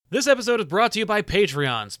This episode is brought to you by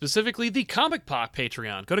Patreon, specifically the Comic Pop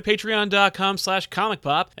Patreon. Go to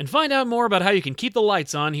patreon.com/comicpop and find out more about how you can keep the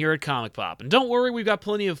lights on here at Comic Pop. And don't worry, we've got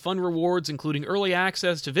plenty of fun rewards, including early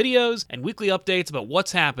access to videos and weekly updates about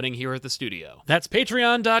what's happening here at the studio. That's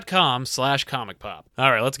patreon.com/comicpop.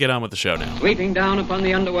 All right, let's get on with the show now. Sweeping down upon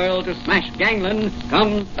the underworld to smash gangland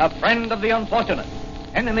comes the friend of the unfortunate,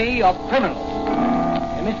 enemy of criminals.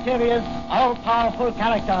 A mysterious, all-powerful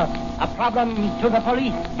character, a problem to the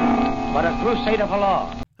police, but a crusader for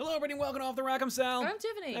law. Hello, everybody, and welcome to Off the Rack. I'm Sal. I'm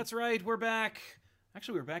Tiffany. That's right, we're back.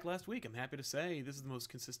 Actually, we were back last week. I'm happy to say this is the most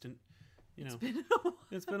consistent,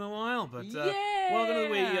 it's been a while, but welcome to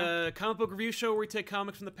the comic book review show where we take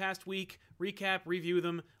comics from the past week, recap, review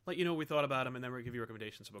them, let you know what we thought about them, and then we'll give you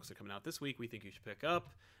recommendations for books that are coming out this week we think you should pick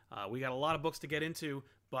up. We got a lot of books to get into,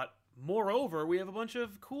 but moreover, we have a bunch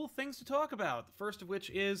of cool things to talk about. The first of which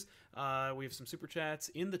is we have some super chats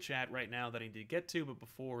in the chat right now that I need to get to, but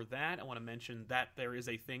before that, I want to mention that there is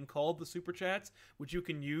a thing called the super chats, which you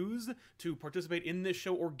can use to participate in this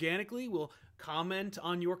show organically. We'll comment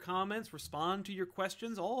on your comments, respond to your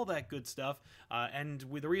questions, all that good stuff. And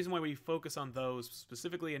the reason why we focus on those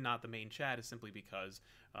specifically and not the main chat is simply because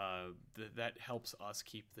that helps us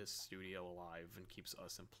keep this studio alive and keeps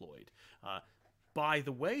us employed. By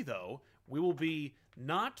the way, though, we will be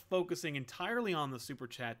not focusing entirely on the super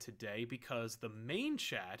chat today because the main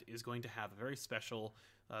chat is going to have a very special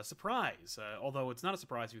surprise. Although it's not a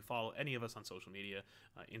surprise if you follow any of us on social media,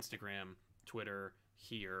 Instagram, Twitter,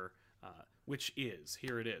 here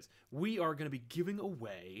it is. We are going to be giving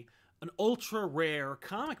away an ultra rare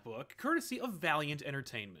comic book courtesy of Valiant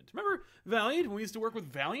Entertainment. Remember Valiant? When we used to work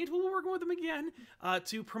with Valiant, we'll be working with them again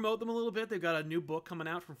to promote them a little bit. They've got a new book coming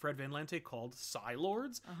out from Fred Van Lente called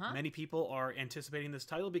Psylords. Many people are anticipating this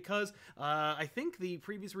title because I think the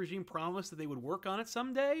previous regime promised that they would work on it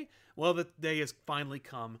someday. Well, the day has finally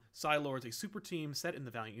come. Psylords, a super team set in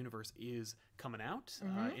the Valiant universe, is coming out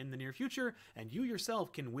in the near future, and you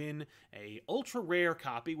yourself can win a ultra rare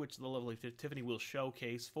copy, which the lovely Tiffany will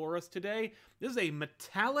showcase for us today. This is a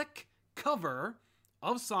metallic cover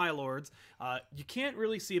of Psylords. You can't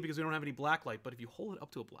really see it because we don't have any blacklight, but if you hold it up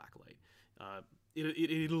to a blacklight,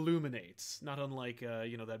 it illuminates, not unlike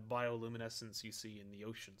that bioluminescence you see in the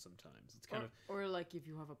ocean sometimes. It's kind of or like if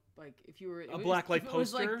you have if you were a blacklight poster. It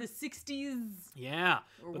was like the 60s. Yeah,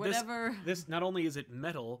 or but whatever. This not only is it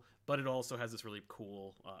metal, but it also has this really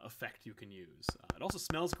cool effect you can use. It also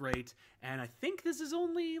smells great, and I think this is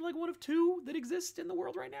only like one of two that exist in the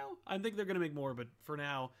world right now. I think they're going to make more, but for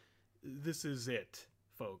now, this is it,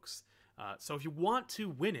 folks. So if you want to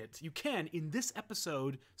win it, you can in this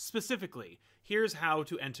episode specifically. Here's how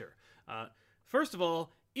to enter. First of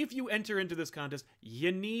all, if you enter into this contest,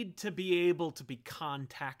 you need to be able to be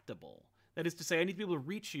contactable. That is to say, I need to be able to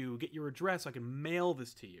reach you, get your address, so I can mail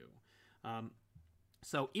this to you.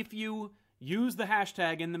 So if you use the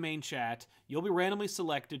hashtag in the main chat, you'll be randomly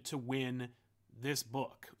selected to win this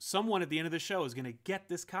book. Someone at the end of the show is going to get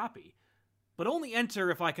this copy. But only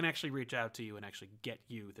enter if I can actually reach out to you and actually get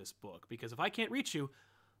you this book. Because if I can't reach you,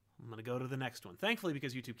 I'm going to go to the next one. Thankfully,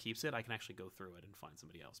 because YouTube keeps it, I can actually go through it and find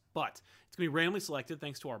somebody else. But it's going to be randomly selected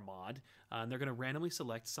thanks to our mod. And they're going to randomly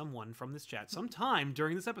select someone from this chat sometime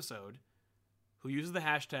during this episode who uses the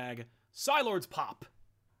hashtag PsyLordsPop.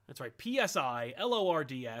 That's right,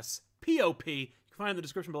 PSILORDSPOP. You can find it in the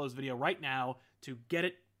description below this video right now to get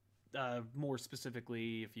it more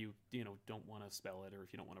specifically if you don't want to spell it or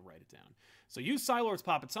if you don't want to write it down. So use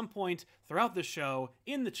PsyLordsPop at some point throughout the show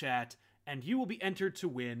in the chat, and you will be entered to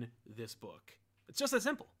win this book. It's just that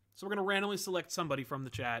simple. So we're going to randomly select somebody from the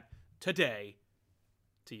chat today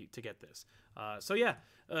to get this.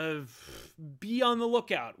 Be on the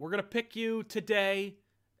lookout. We're going to pick you today,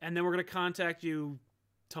 and then we're going to contact you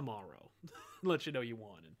tomorrow. Let you know you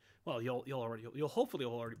won. And well, you'll hopefully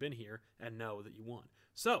have already been here and know that you won.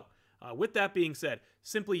 So, with that being said,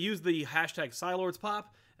 simply use the hashtag PsyLordsPop,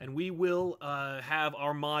 and we will have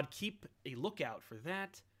our mod keep a lookout for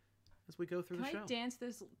that as we go through the show. Can I dance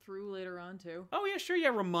this through later on, too? Oh, yeah, sure. Yeah,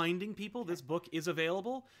 reminding people this book is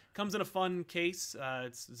available. Comes in a fun case.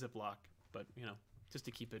 It's Ziploc, but, just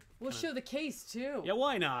to keep it... We'll show the case, too. Yeah,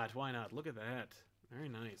 why not? Why not? Look at that. Very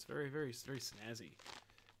nice. Very, very, very snazzy.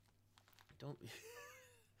 Don't...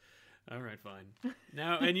 All right, fine.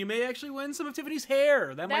 Now, and you may actually win some of Tiffany's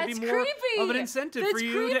hair. That might be more of an incentive for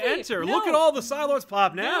you to enter. No. Look at all the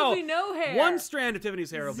PsyLordsPop now. There'll be no hair. One strand of Tiffany's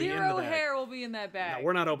hair will be in the bag. Zero hair will be in that bag. No,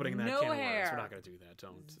 we're not opening that no can of hair. worms. We're not going to do that.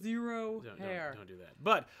 Don't. Zero hair. Don't do that.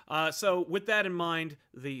 But so with that in mind,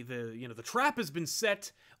 the trap has been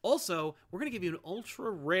set. Also, we're going to give you an ultra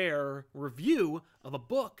rare review of a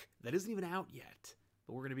book that isn't even out yet.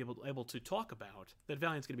 that we're going to be able to talk about that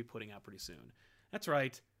Valiant's going to be putting out pretty soon. That's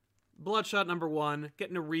right. Bloodshot #1,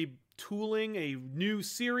 getting a retooling, a new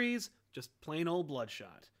series, just plain old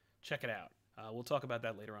Bloodshot. Check it out. We'll talk about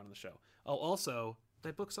that later on in the show. Oh, also,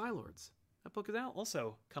 that book, Psylords. That book is out,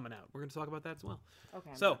 also coming out. We're going to talk about that as well. Okay.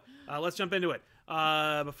 So, let's jump into it.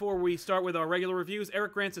 Before we start with our regular reviews,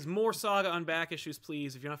 Eric Grant says, more Saga on Back Issues,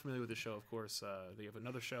 please. If you're not familiar with the show, of course, they have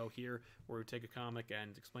another show here where we take a comic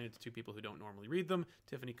and explain it to two people who don't normally read them.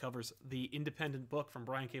 Tiffany covers the independent book from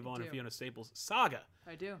Brian K. Vaughan and Fiona Staples, Saga.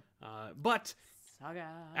 I do. But Saga.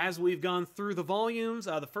 As we've gone through the volumes,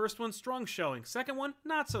 the first one, strong showing. Second one,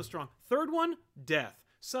 not so strong. Third one, death.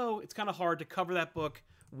 So it's kind of hard to cover that book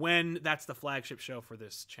when that's the flagship show for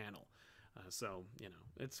this channel. So, you know,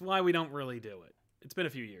 it's why we don't really do it. It's been a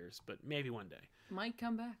few years, but maybe one day. Might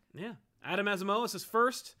come back. Yeah. Adam Asamoah is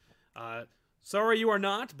first. Sorry you are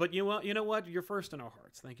not, but you know what? You're first in our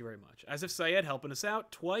hearts. Thank you very much. As if Syed helping us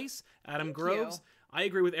out twice. Adam Thank Groves. you. I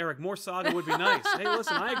agree with Eric. More Saga would be nice. Hey,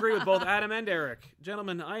 listen, I agree with both Adam and Eric.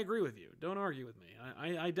 Gentlemen, I agree with you. Don't argue with me.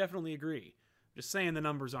 I definitely agree. Just saying the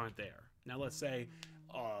numbers aren't there. Now let's say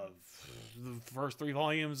the first 3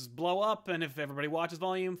 volumes blow up, and if everybody watches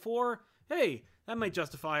volume 4, hey, that might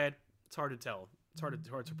justify it. It's hard to tell. It's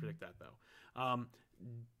hard to predict that, though.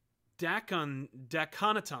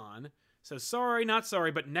 Daconaton says, sorry, not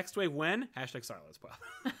sorry, but next wave when? Hashtag silence.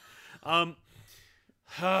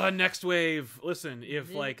 Next wave. Listen,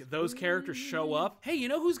 if like those characters show up, hey, you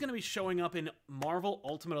know who's going to be showing up in Marvel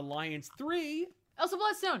Ultimate Alliance 3? Elsa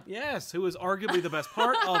Bloodstone. Yes, who is arguably the best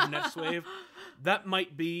part of Next Wave. That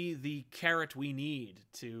might be the carrot we need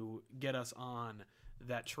to get us on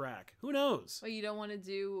that track. Who knows? Well, you don't want to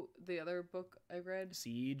do the other book I read?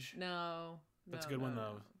 Siege? No. That's a good one,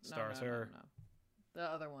 though. Stars her. No.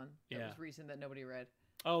 The other one that was recent that nobody read.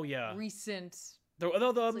 Oh, yeah. Recent.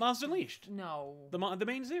 The Monster Unleashed. No. The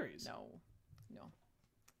main series. No.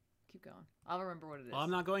 Keep going. I'll remember what it is. Well, I'm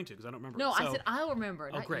not going to because I don't remember. No, I said I'll remember,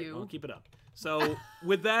 not great. you. Well, keep it up. So,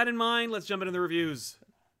 with that in mind, let's jump into the reviews.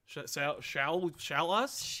 Shall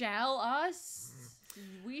us? Shall us?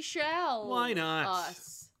 We shall. Why not?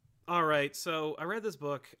 Us. All right. So, I read this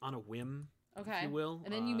book on a whim. Okay. If you will.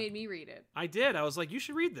 And then you made me read it. I did. I was like, you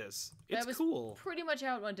should read this. It's cool. Pretty much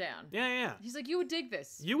how it went down. Yeah. He's like, you would dig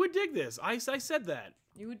this. You would dig this. I said that.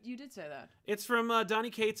 You did say that. It's from Donny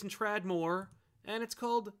Cates and Tradd Moore, and it's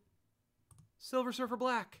called Silver Surfer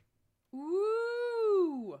Black.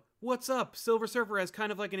 Ooh. What's up? Silver Surfer has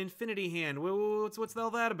kind of like an infinity hand. What's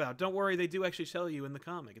all that about? Don't worry, they do actually tell you in the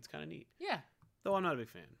comic. It's kind of neat. Yeah. Though I'm not a big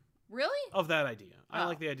fan. Really? Of that idea. I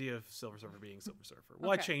like the idea of Silver Surfer being Silver Surfer.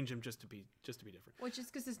 Why change him just to be different? Well,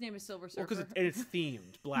 just because his name is Silver Surfer. Well, because it's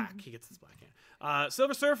themed black. He gets this black hand.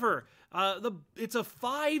 Silver Surfer. It's a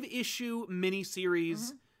 5-issue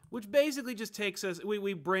miniseries, which basically just takes us.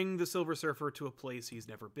 We bring the Silver Surfer to a place he's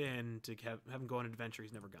never been, to have him go on an adventure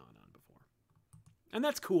he's never gone on before, and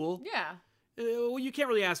that's cool. Yeah. Well, you can't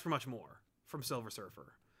really ask for much more from Silver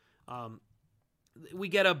Surfer. We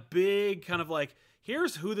get a big kind of like,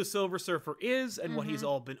 here's who the Silver Surfer is and what he's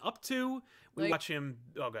all been up to. We watch him.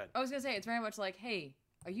 Oh, God. I was going to say, it's very much like, hey,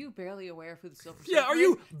 are you barely aware of who the Silver Surfer is? Yeah, are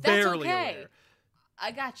you barely That's okay. aware?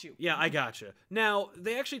 I got you. Yeah, I got you. Now,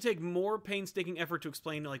 they actually take more painstaking effort to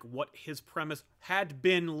explain like what his premise had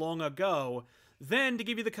been long ago, than to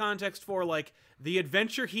give you the context for like the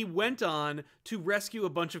adventure he went on to rescue a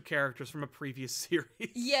bunch of characters from a previous series.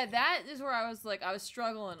 Yeah, that is where I was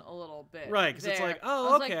struggling a little bit. Right, because it's like, oh,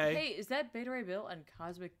 I was okay. like, hey, is that Beta Ray Bill and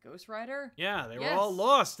Cosmic Ghost Rider? Yeah, they were all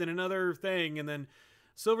lost in another thing, and then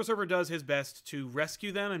Silver Surfer does his best to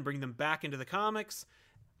rescue them and bring them back into the comics,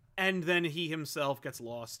 and then he himself gets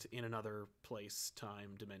lost in another place,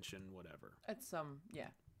 time, dimension, whatever. At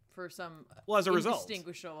for some as a result,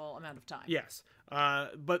 indistinguishable amount of time. Yes.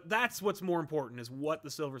 But that's what's more important, is what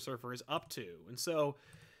the Silver Surfer is up to. And so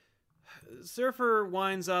Surfer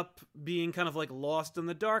winds up being kind of like lost in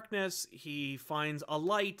the darkness. He finds a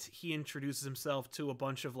light. He introduces himself to a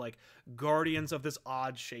bunch of like guardians of this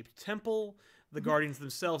odd-shaped temple. The Guardians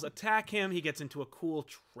themselves attack him. He gets into a cool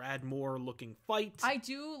Tradd Moore-looking fight. I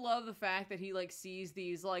do love the fact that he like sees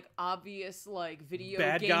these like obvious like video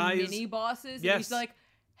bad game guys. mini bosses. Yes. And he's like,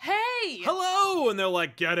 hey! Hello! And they're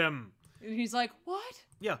like, get him. And he's like, what?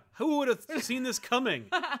 Yeah, who would have seen this coming?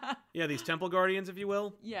 Yeah, these Temple Guardians, if you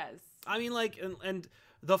will. Yes. I mean, like, and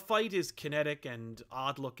the fight is kinetic and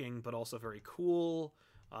odd-looking, but also very cool.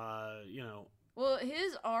 You know. Well,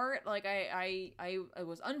 his art, like, I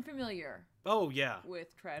was unfamiliar. Oh, yeah. With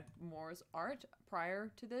Tradd Moore's art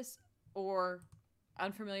prior to this, or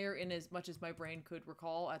unfamiliar in as much as my brain could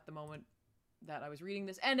recall at the moment that I was reading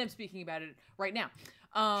this, and I'm speaking about it right now.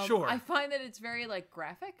 Sure. I find that it's very like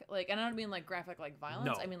graphic, like, and I don't mean like graphic like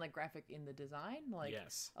violence. No. I mean like graphic in the design, like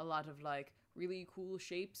Yes. a lot of like really cool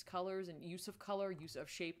shapes, colors, and use of color, use of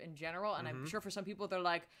shape in general. And I'm sure for some people they're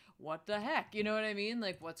like, "What the heck?" You know what I mean?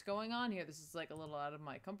 Like, what's going on here? This is like a little out of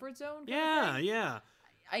my comfort zone. Yeah, yeah.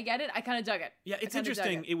 I get it. I kind of dug it. Yeah, it's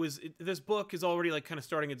interesting. This book is already like kind of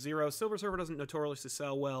starting at zero. Silver Surfer doesn't notoriously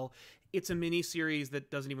sell well. It's a mini series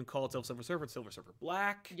that doesn't even call itself Silver Surfer. It's Silver Surfer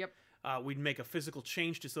Black. Yep. We'd make a physical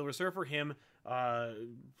change to Silver Surfer. Him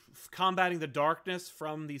combating the darkness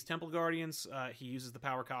from these Temple Guardians. He uses the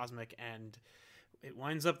power cosmic, and it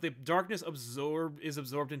winds up the darkness is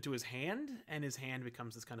absorbed into his hand, and his hand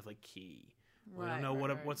becomes this kind of like key. We don't know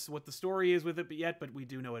what the story is with it yet, but we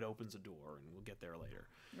do know it opens a door, and we'll get there later.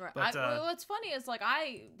 Right. But, what's funny is like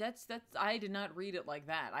I did not read it like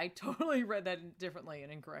that. I totally read that differently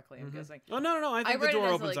and incorrectly. I'm guessing. Oh no! I think the door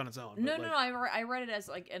opens on its own. No. I read it as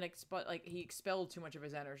like like he expelled too much of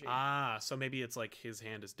his energy. Ah, so maybe it's like his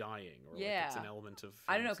hand is dying, or like it's an element of.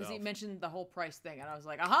 I don't know, because he mentioned the whole price thing, and I was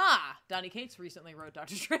like, aha! Donny Cates recently wrote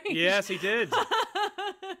Doctor Strange. Yes, he did.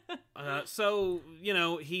 So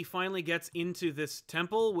he finally gets into this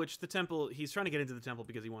temple, he's trying to get into the temple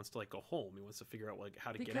because he wants to like go home. He wants to figure out like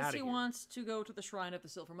how to get out of here. Because he wants to go to the shrine of the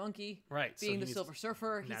Silver Monkey. Right. Being the Silver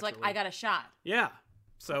Surfer, he's like, I got a shot. Yeah.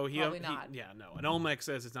 So Probably not. And Olmec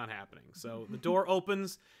says it's not happening. So the door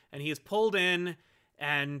opens and he is pulled in,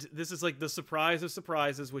 and this is like the surprise of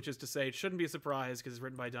surprises, which is to say it shouldn't be a surprise because it's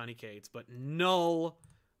written by Donny Cates, but Null,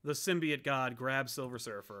 the symbiote god, grabs Silver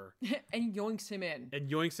Surfer and yoinks him in.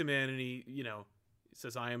 And he,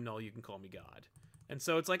 says, I am Null, you can call me God. And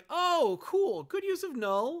so it's like, oh, cool, good use of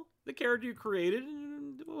Null, the character you created,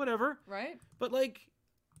 and whatever. Right. But like,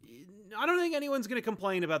 I don't think anyone's going to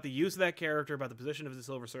complain about the use of that character, about the position of the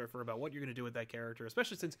Silver Surfer, about what you're going to do with that character,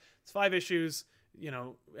 especially since it's 5 issues,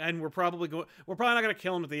 and we're probably not going to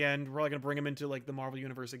kill him at the end. We're probably going to bring him into like the Marvel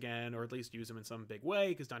universe again, or at least use him in some big way,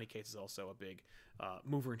 because Donny Cates is also a big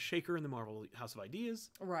mover and shaker in the Marvel House of Ideas.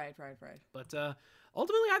 Right. But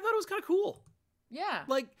ultimately, I thought it was kind of cool. Yeah.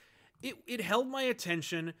 Like, it held my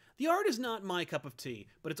attention. The art is not my cup of tea,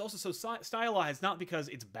 but it's also so stylized, not because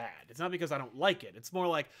it's bad. It's not because I don't like it. It's more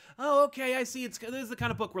like, oh, okay, I see. This is the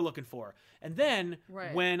kind of book we're looking for. And then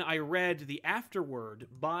when I read the afterword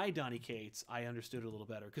by Donny Cates, I understood it a little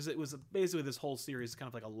better, because it was basically this whole series is kind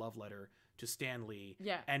of like a love letter to Stan Lee,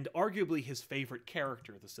 and arguably his favorite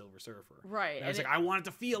character, the Silver Surfer. Right. And I was like, I want it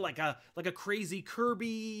to feel like a crazy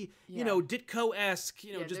Kirby, Ditko-esque,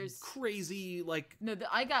 just crazy like. No,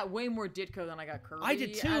 I got way more Ditko than I got Kirby. I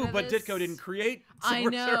did too, but Ditko didn't create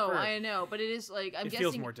Silver Surfer. I know, but it is like I'm guessing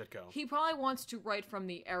feels more Ditko. He probably wants to write from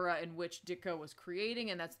the era in which Ditko was creating,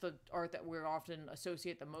 and that's the art that we often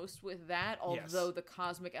associate the most with that. Although the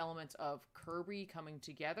cosmic elements of Kirby coming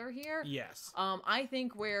together here. Yes. I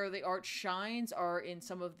think where the art shines are in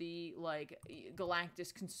some of the like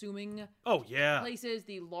Galactus consuming places,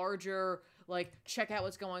 the larger like check out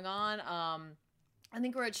what's going on. I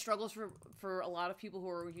think where it struggles for a lot of people who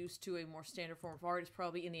are used to a more standard form of art is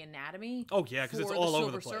probably in the anatomy. Oh yeah, because it's all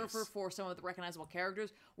over the place. Silver Surfer, for some of the recognizable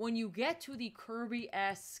characters. When you get to the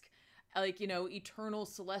Kirby-esque, like eternal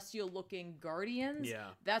celestial looking guardians,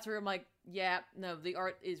 that's where I'm like, the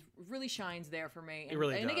art really shines there for me. It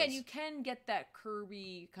really does. And again, you can get that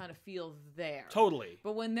Kirby kind of feel there. Totally.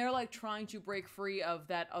 But when they're like trying to break free of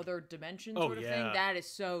that other dimension sort of thing, that is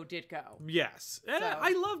so Ditko. Yes. And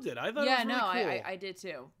I loved it. I thought it was really cool. I did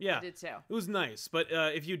too. Yeah. I did too. It was nice. But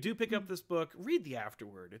if you do pick up this book, read the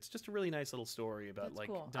afterword. It's just a really nice little story about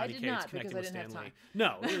Donny Cates connecting with Stan Lee.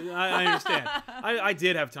 No, I understand. I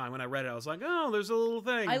did have time when I read it. I was like, oh, there's a little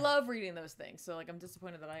thing. I love reading those things. So like I'm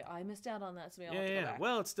disappointed that I missed out on that. So maybe I'll have to go back.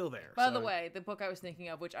 Well, it's still there. By the way, the book I was thinking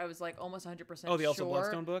of, which I was like almost 100% sure. Oh, the Elsa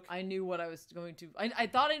Bloodstone book? I knew what I was going to. I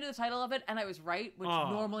thought I knew the title of it, and I was right, which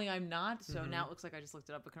normally I'm not. So now it looks like I just looked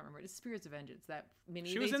it up, but can't remember. It's Spirits of Vengeance. That mini.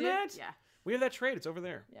 She was in that? Yeah. We have that trade. It's over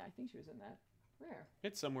there. Yeah, I think she was in that. Where?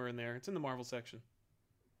 It's somewhere in there. It's in the Marvel section.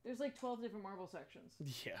 There's like 12 different Marvel sections.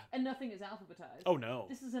 Yeah. And nothing is alphabetized. Oh, no.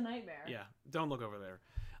 This is a nightmare. Yeah. Don't look over there.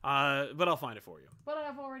 But I'll find it for you. But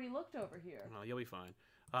I've already looked over here. Well, you'll be fine.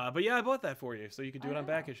 But yeah, I bought that for you, so you could do it on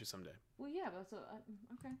back issue someday. Well, yeah, that's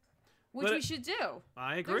okay. Which we should do.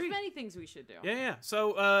 I agree. There's many things we should do. Yeah.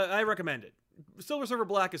 So I recommend it. Silver Surfer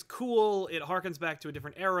Black is cool. It harkens back to a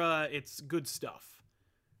different era. It's good stuff.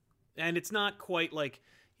 And it's not quite like,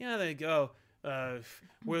 they go,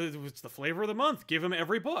 what's the flavor of the month? Give them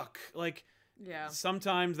every book. Like,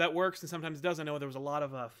 sometimes that works and sometimes it doesn't. I know there was a lot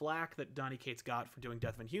of flack that Donny Cates got for doing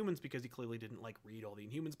Death of Inhumans because he clearly didn't read all the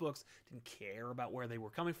Inhumans books, didn't care about where they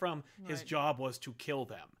were coming from. His job was to kill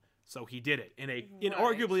them. So he did it in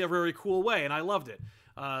arguably a very cool way, and I loved it.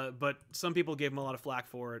 But some people gave him a lot of flack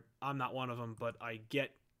for it. I'm not one of them, but I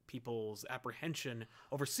get people's apprehension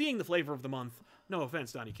over seeing the flavor of the month. No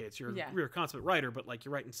offense, Donny Cates, you're a consummate writer, but like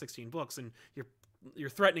you're writing 16 books and you're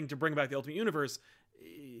threatening to bring back the Ultimate Universe.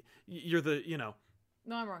 You're the, you know.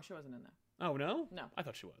 No, I'm wrong. She wasn't in that. Oh, no? No. I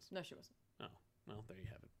thought she was. No, she wasn't. Oh, well, there you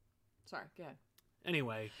have it. Sorry, go ahead.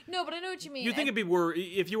 Anyway. No, but I know what you mean. You think it'd be worse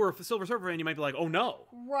if you were a Silver Surfer fan, you might be like, oh no.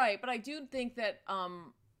 Right, but I do think that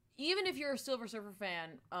even if you're a Silver Surfer fan,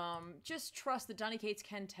 just trust that Donny Cates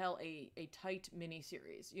can tell a tight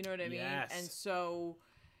miniseries. You know what I mean? Yes. And so,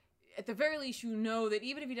 at the very least, you know that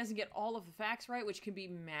even if he doesn't get all of the facts right, which can be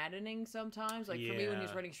maddening sometimes, like for me when he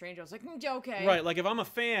was writing Strange, I was like, okay. Right, like if I'm a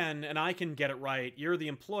fan and I can get it right, you're the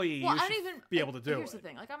employee, well, you should be able to do it. Here's the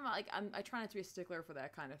thing, I try not to be a stickler for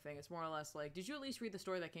that kind of thing. It's more or less like, did you at least read the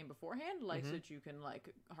story that came beforehand? Like, so that you can, like,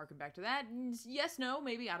 harken back to that? And yes, no,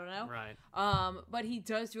 maybe, I don't know. Right. But he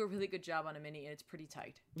does do a really good job on a mini, and it's pretty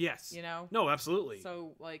tight. Yes. You know? No, absolutely.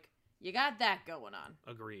 So, like, you got that going on.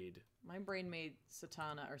 Agreed. My brain made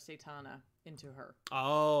Satana into her.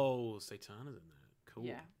 Oh, Satana's in that. Cool.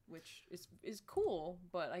 Yeah, which is cool,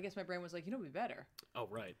 but I guess my brain was like, it'd be better. Oh,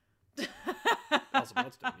 right. Elsa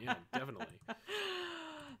Bloodstone, yeah, definitely.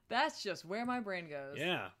 That's just where my brain goes.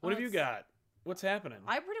 Yeah. What have you got? What's happening?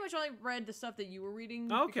 I pretty much only read the stuff that you were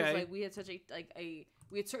reading. Okay. Because, like, we had such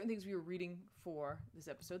we had certain things we were reading for this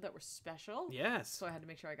episode that were special. Yes. So I had to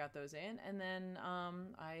make sure I got those in, and then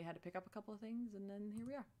I had to pick up a couple of things, and then here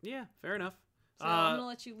we are. Yeah, fair enough. So I'm gonna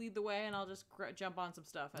let you lead the way, and I'll just jump on some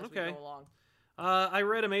stuff as we go along. I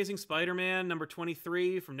read Amazing Spider-Man number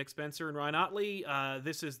 23 from Nick Spencer and Ryan Ottley.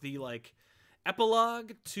 This is the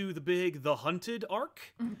epilogue to the Hunted arc.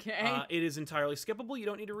 Okay. It is entirely skippable. You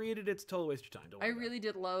don't need to read it. It's a total waste of time. Don't worry. I really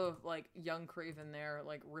did love young Kraven there,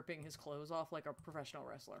 ripping his clothes off like a professional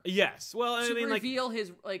wrestler. Yes. Well, I mean, reveal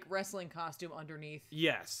his wrestling costume underneath.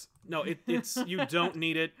 Yes. No, it's you don't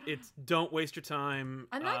need it. Don't waste your time.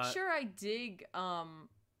 I'm not sure I dig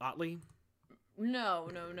Ottley? No.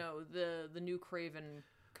 The new Kraven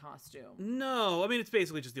costume. No, I mean it's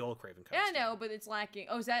basically just the old Kraven costume. Yeah, I know, but it's lacking.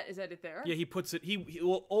 Oh, is that it there? Yeah, he puts it.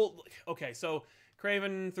 Okay, so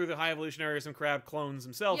Kraven through the High Evolutionaries crab clones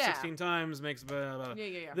himself 16 times, makes blah, blah.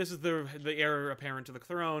 Yeah. This is the heir apparent to the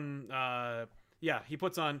throne. Yeah, he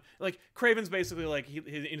puts on Kraven's basically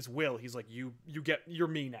in his will. He's like, you're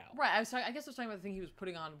me now. Right. I guess I was talking about the thing he was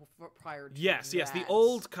putting on prior to. Yes. The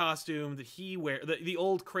old costume that he wears, the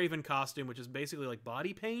old Kraven costume, which is basically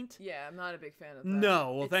body paint. Yeah, I'm not a big fan of that.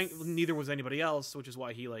 No, well, neither was anybody else, which is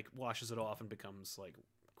why he washes it off and becomes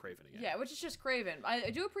Kraven again. Yeah, which is just Kraven. I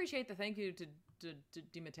do appreciate the thank you to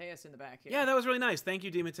DeMatteis in the back here. Yeah, that was really nice. Thank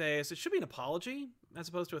you, DeMatteis. It should be an apology as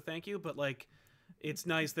opposed to a thank you, but it's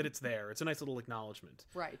nice that it's there. It's a nice little acknowledgement.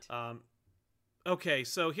 Right. Okay,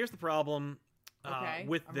 so here's the problem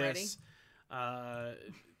with this.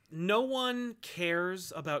 No one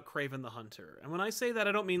cares about Kraven the Hunter. And when I say that,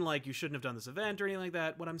 I don't mean you shouldn't have done this event or anything like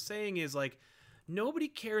that. What I'm saying is nobody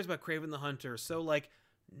cares about Kraven the Hunter. So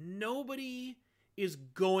nobody is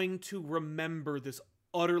going to remember this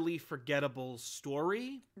utterly forgettable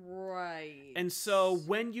story. Right. And so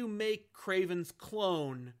when you make Kraven's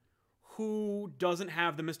clone, who doesn't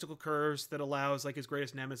have the mystical curse that allows his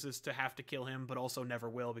greatest nemesis to have to kill him, but also never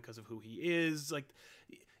will because of who he is.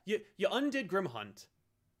 You undid Grimhunt.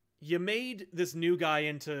 You made this new guy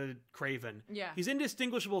into Kraven. Yeah. He's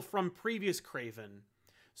indistinguishable from previous Kraven.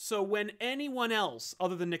 So when anyone else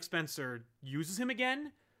other than Nick Spencer uses him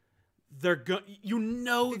again, they're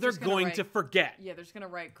going to forget. Yeah, they're just gonna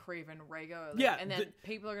write Kraven Rego. Yeah, and then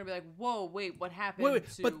people are gonna be like, "Whoa, wait, what happened?" Wait,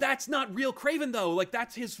 but that's not real Kraven though.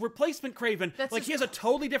 That's his replacement Kraven. He has a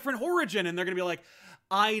totally different origin, and they're gonna be like,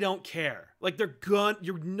 "I don't care." They're gonna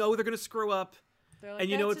screw up. They're like,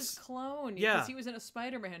 that's his clone. Yeah, because he was in a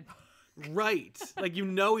Spider-Man book. Right.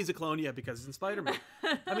 He's a clone. Yeah, because he's in Spider-Man.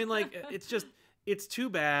 I mean, it's too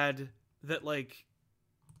bad that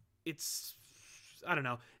it's, I don't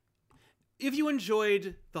know. If you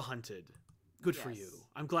enjoyed The Hunted, good for you.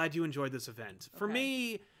 I'm glad you enjoyed this event. For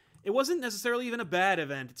me, it wasn't necessarily even a bad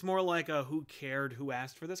event. It's more like a who cared, who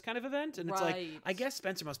asked for this kind of event. And it's I guess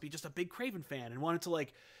Spencer must be just a big Kraven fan and wanted to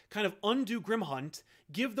kind of undo Grimhunt,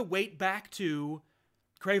 give the weight back to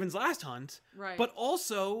Kraven's Last Hunt, but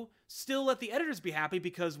also still let the editors be happy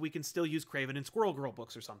because we can still use Kraven in Squirrel Girl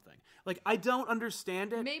books or something. I don't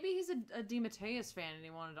understand it. Maybe he's a DeMatteis fan and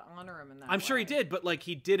he wanted to honor him in that I'm sure he did, but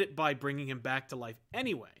he did it by bringing him back to life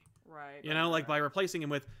anyway. Right. By replacing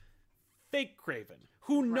him with fake Kraven,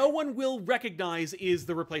 who no one will recognize is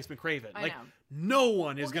the replacement Kraven. I know. No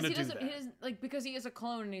one is going to do that. Because he is a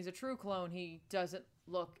clone and he's a true clone, he doesn't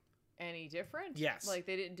look any different? Yes. Like,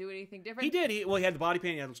 they didn't do anything different? He did. He had the body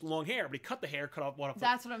paint, he had long hair, but he cut the hair, cut off one of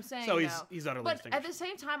That's what I'm saying, so he's utterly But distinguished. at the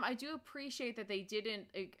same time, I do appreciate that they didn't,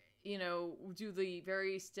 do the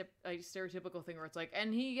very stereotypical thing where it's like,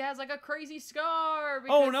 and he has, like, a crazy scar.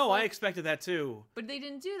 Oh, no, like, I expected that, too. But they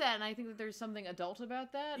didn't do that, and I think that there's something adult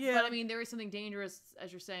about that. Yeah. But, I mean, there is something dangerous,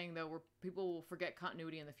 as you're saying, though, where people will forget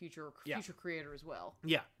continuity in the future creator as well.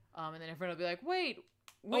 Yeah. And then everyone will be like, wait,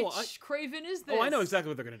 which Kraven is this? Oh, I know exactly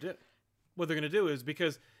what they're going to do. What they're going to do is,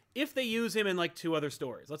 because if they use him in, like, 2 other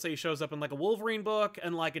stories, let's say he shows up in, like, a Wolverine book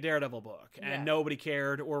and, like, a Daredevil book, and nobody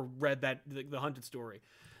cared or read that the Hunted story,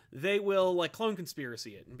 they will, like, clone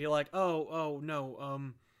conspiracy it and be like, oh,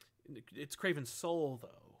 no, it's Kraven's soul, though.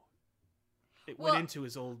 It went into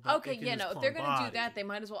his old body. Okay, if they're going to do that, they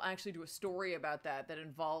might as well actually do a story about that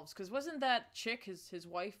involves, because wasn't that chick his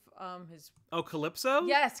wife, Oh, Calypso?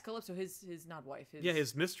 Yes, Calypso, his not wife,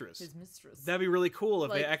 his mistress. His mistress. That'd be really cool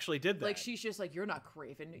if they actually did that. Like, she's just like, you're not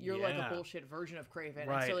Kraven, you're like a bullshit version of Kraven.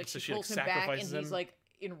 Right. And so, like, she pulls him back, and he's like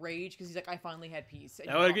enraged because he's like, I finally had peace.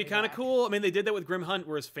 That would be kind of cool. I mean, they did that with Grim Hunt,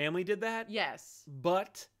 where his family did that. Yes.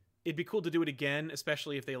 But it'd be cool to do it again,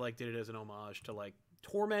 especially if they, like, did it as an homage to, like,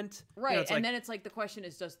 Torment. Right, and then it's like, the question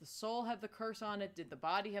is, does the soul have the curse on it? Did the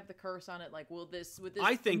body have the curse on it? Like, will this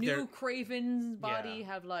new Kraven's body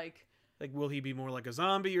have, like, will he be more like a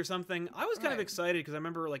zombie or something? I was kind of excited because I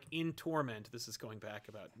remember, like, in Torment, this is going back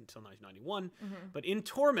about until 1991, but in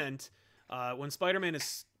Torment, when Spider-Man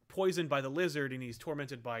is poisoned by the lizard and he's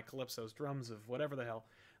tormented by Calypso's drums of whatever the hell,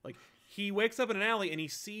 like, he wakes up in an alley and he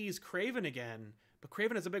sees Kraven again, but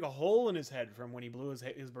Kraven has a big hole in his head from when he blew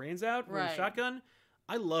his brains out with a shotgun.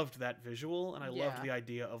 I loved that visual, and I loved the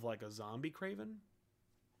idea of, like, a zombie Kraven.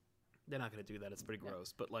 They're not going to do that. It's pretty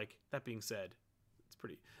gross. But, like, that being said, it's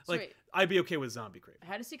pretty... Like, I'd be okay with zombie Kraven.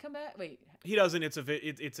 How does he come back? Wait. He doesn't. It's a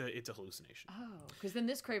hallucination. Oh, because then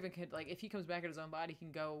this Kraven could, like, if he comes back in his own body, he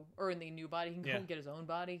can go... Or in the new body, he can go and get his own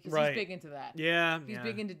body. Because he's big into that. Yeah. He's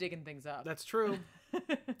big into digging things up. That's true.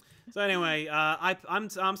 So anyway, I'm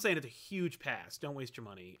saying it's a huge pass. Don't waste your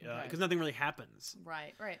money because nothing really happens.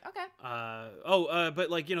 Right. Okay. But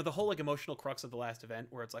like, the whole, like, emotional crux of the last event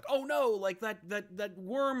where it's like, oh no, like that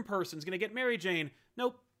worm person's gonna get Mary Jane.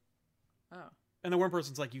 Nope. Oh. And the worm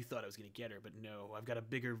person's like, you thought I was gonna get her, but no, I've got a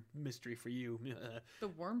bigger mystery for you. The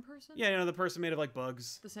worm person? Yeah, the person made of, like,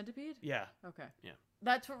 bugs. The centipede? Yeah. Okay. Yeah.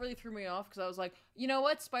 That's what really threw me off, because I was like, you know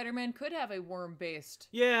what? Spider-Man could have a worm-based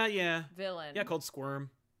villain. Yeah, called Squirm,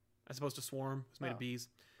 as opposed to Swarm, who's made of bees.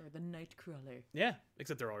 Or the Nightcrawler. Yeah,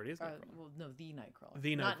 except there already is Nightcrawler. Well, no, the Nightcrawler.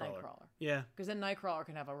 The Nightcrawler. Not Nightcrawler. Yeah. Because then Nightcrawler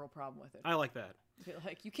can have a real problem with it. I like that.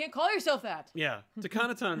 Like, you can't call yourself that! Yeah.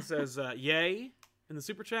 Takanaton says, yay, in the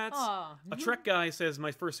super chats. A Trek guy says,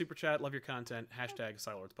 my first super chat, love your content, hashtag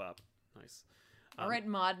 #SciLordsPop. Nice. All right,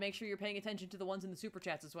 Mod, make sure you're paying attention to the ones in the super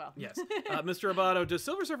chats as well. Yes. Mr. Abato, does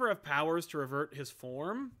Silver Surfer have powers to revert his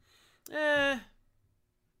form? He has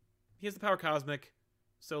the power cosmic,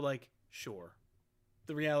 so, like, sure.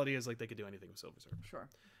 The reality is, like, they could do anything with Silver Surfer. Sure.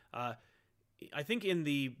 I think in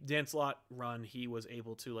the Dan Slott run, he was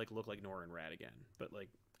able to, like, look like Norrin Rad again. But, like,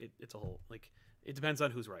 it's a whole, like, it depends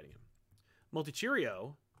on who's writing him.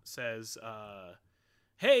 Multicheerio says,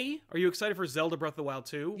 hey, are you excited for Zelda Breath of the Wild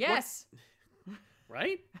 2? Yes!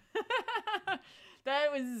 Right?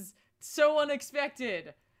 That was so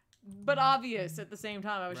unexpected, but obvious at the same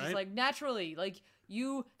time. I was just like, naturally, like,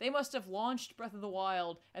 they must have launched Breath of the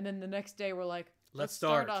Wild, and then the next day we're like, let's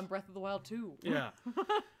start on Breath of the Wild 2. Yeah.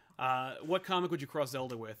 What comic would you cross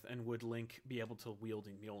Zelda with, and would Link be able to wield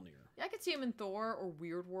Mjolnir? Yeah, I could see him in Thor or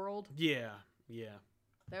Weird World. Yeah.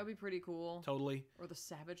 That would be pretty cool. Totally. Or the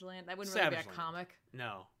Savage Land. That wouldn't really be a comic.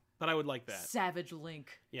 No. But I would like that. Savage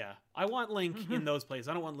Link. Yeah. I want Link in those places.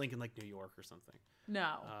 I don't want Link in, like, New York or something.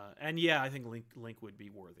 No. And yeah, I think Link would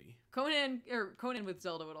be worthy. Conan with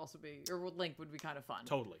Zelda would also be, or with Link would be kind of fun.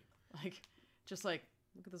 Totally. Like, just like,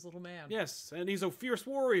 look at this little man. Yes, and he's a fierce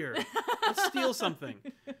warrior. Let's steal something.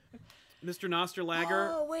 Mr.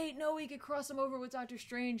 Nosterlager. Oh, wait, no, we could cross him over with Doctor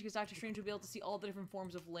Strange, because Doctor Strange would be able to see all the different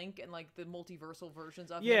forms of Link and, like, the multiversal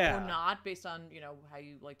versions of him, or not, based on, how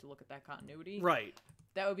you like to look at that continuity. Right.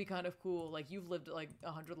 That would be kind of cool. Like, you've lived, like,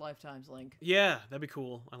 100 lifetimes, Link. Yeah, that'd be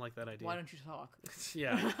cool. I like that idea. Why don't you talk?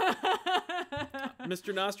 Yeah.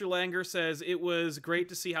 Mr. Nosterlanger says, it was great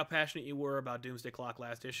to see how passionate you were about Doomsday Clock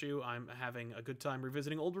last issue. I'm having a good time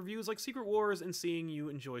revisiting old reviews like Secret Wars and seeing you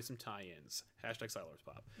enjoy some tie-ins. Hashtag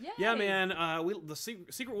 #SciLordsPop. Yay! Yeah, man. The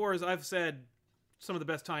Secret Wars, I've said, some of the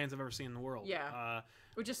best tie-ins I've ever seen in the world. Yeah.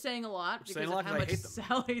 We're just saying a lot because of how I much hate them.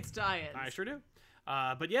 Sal hates tie-ins. I sure do.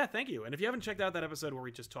 But yeah, thank you. And if you haven't checked out that episode where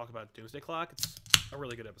we just talk about Doomsday Clock, it's a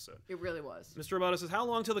really good episode. It really was. Mr. Roboto says, how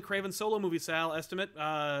long till the Craven solo movie, Sal? Estimate?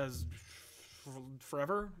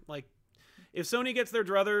 Forever? Like, if Sony gets their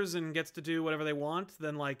druthers and gets to do whatever they want,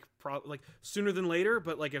 then like sooner than later.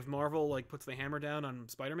 But like if Marvel like puts the hammer down on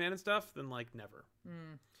Spider-Man and stuff, then like never.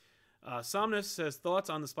 Somnus says, thoughts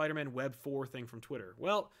on the Spider-Man Web 4 thing from Twitter?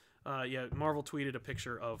 Well, yeah, Marvel tweeted a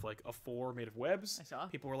picture of like a 4 made of webs. I saw.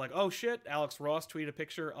 People were like, oh shit. Alex Ross tweeted a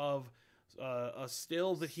picture of a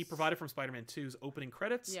still that he provided from Spider-Man 2's opening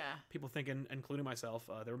credits. Yeah. People thinking, including myself,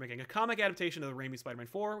 they were making a comic adaptation of the Raimi Spider-Man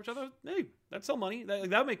 4, which I thought, hey, that'd sell money. That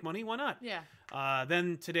would make money. Why not? Yeah.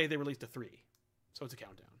 Then today they released a 3. So it's a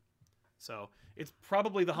countdown. So it's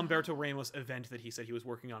probably the Humberto Ramos event that he said he was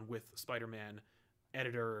working on with Spider-Man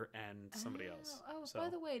editor and somebody else. So. By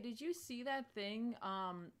the way, did you see that thing?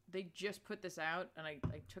 They just put this out, and I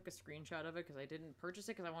took a screenshot of it because I didn't purchase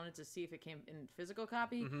it because I wanted to see if it came in physical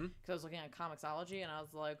copy because I was looking at Comixology and I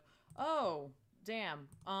was like, oh damn,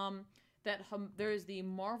 there's the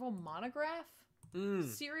Marvel Monograph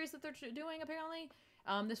series that they're doing apparently.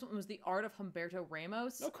 This one was The Art of Humberto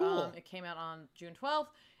Ramos. Oh, cool. It came out on June 12th.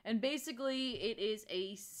 And basically, it is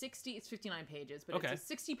it's 59 pages, but it's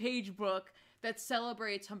a 60-page book that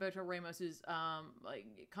celebrates Humberto Ramos's like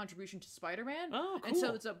contribution to Spider-Man. Oh, cool. And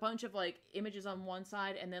so it's a bunch of like images on one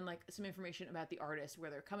side, and then like some information about the artist, where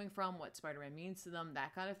they're coming from, what Spider-Man means to them,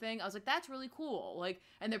 that kind of thing. I was like, that's really cool. Like,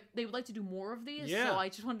 and they would like to do more of these. Yeah. So I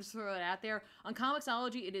just wanted to throw it out there. On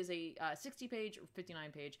Comixology, it is a 60-page or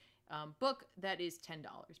 59-page. Book that is $10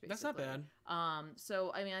 basically. That's not bad.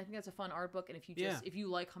 So I mean, I think that's a fun art book, and if you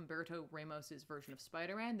like Humberto Ramos's version of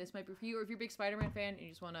Spider-Man, this might be for you. Or if you're a big Spider-Man fan and you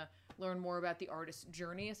just want to learn more about the artist's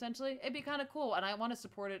journey, essentially, it'd be kind of cool. And I want to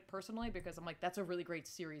support it personally because I'm like, that's a really great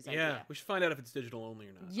series idea. We should find out if it's digital only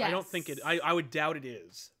or not. Yes. I don't think it. I would doubt it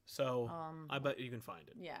is. So I bet you can find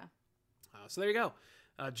it. Yeah. So there you go.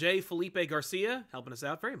 J. Felipe Garcia helping us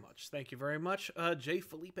out very much. Thank you very much, J.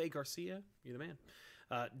 Felipe Garcia. You're the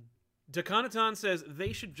man. Dakanaton says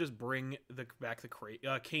they should just bring back the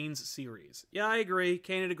Kane's series. Yeah, I agree.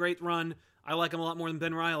 Kane had a great run. I like him a lot more than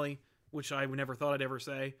Ben Reilly, which I never thought I'd ever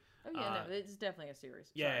say. Oh yeah, no, it's definitely a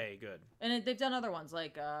series. Yay, good. And they've done other ones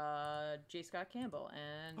like J. Scott Campbell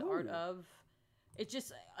and Art of. It's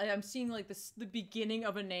just I'm seeing like the beginning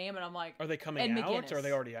of a name, and I'm like, are they coming out McGinnis. Or are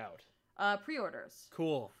they already out? Pre-orders.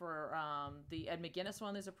 Cool. For the Ed McGuinness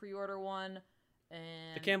one, there's a pre-order one.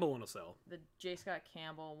 And the Campbell one will sell. The J. Scott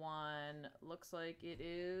Campbell one looks like it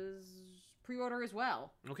is pre-order as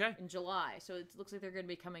well. Okay. In July, so it looks like they're going to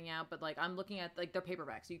be coming out. But like I'm looking at like their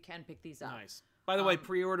paperbacks, so you can pick these up. Nice. By the way,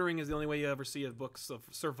 pre-ordering is the only way you ever see a book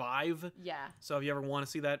survive. Yeah. So if you ever want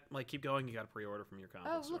to see that, like keep going, you got to pre-order from your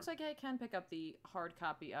comic book store. Looks like I can pick up the hard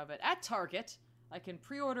copy of it at Target. I can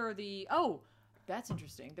pre-order the That's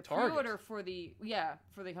interesting. The pre-order for the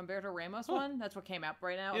Humberto Ramos one, that's what came out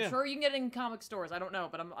right now. I'm sure you can get it in comic stores. I don't know,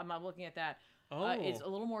 but I'm looking at that. It's a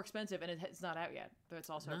little more expensive, and it's not out yet. It's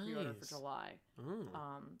also a pre-order for July. So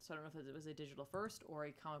I don't know if it was a digital first or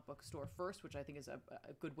a comic book store first, which I think is a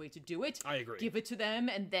good way to do it. I agree. Give it to them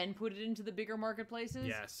and then put it into the bigger marketplaces.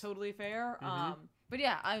 Yes. Totally fair. But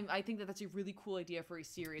yeah, I think that's a really cool idea for a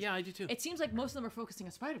series. Yeah, I do too. It seems like most of them are focusing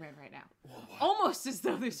on Spider-Man right now. Almost as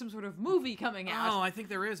though there's some sort of movie coming out. Oh, I think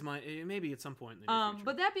there is. Maybe at some point in the near future.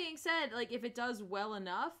 But that being said, like if it does well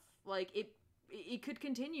enough, like it could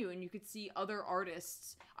continue, and you could see other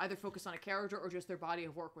artists either focus on a character or just their body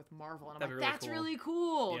of work with Marvel. And I'm like, that's really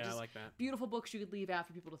cool. Yeah, just I like that. Beautiful books you could leave out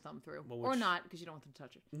for people to thumb through. Well, or not, because you don't want them to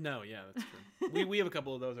touch it. No, yeah, that's true. we have a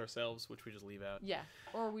couple of those ourselves, which we just leave out. Yeah,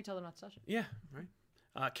 or we tell them not to touch it. Yeah, right.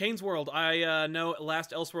 Kane's World. I know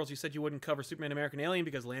last Elseworlds you said you wouldn't cover Superman American Alien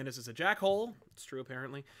because Landis is a jackhole. It's true,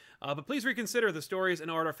 apparently. But please reconsider. The stories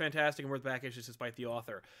and art are fantastic and worth back issues despite the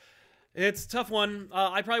author. It's a tough one.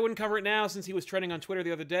 I probably wouldn't cover it now since he was trending on Twitter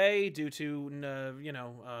the other day due to,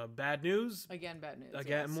 bad news. Again, bad news.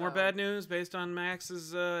 Again, more bad news based on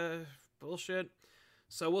Max's bullshit.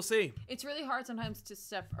 So we'll see. It's really hard sometimes to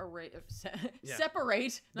separate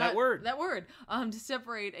that word. To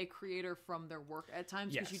separate a creator from their work at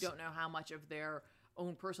times because you don't know how much of their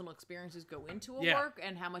own personal experiences go into a work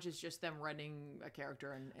and how much is just them running a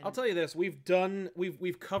character. And I'll tell you this: we've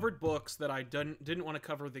covered books that I didn't want to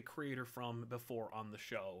cover the creator from before on the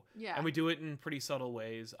show. Yeah, and we do it in pretty subtle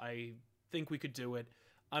ways. I think we could do it.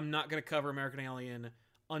 I'm not going to cover American Alien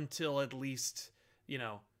until at least you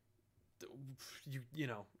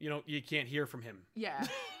can't hear from him. Yeah,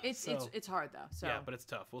 it's hard though. So yeah, but it's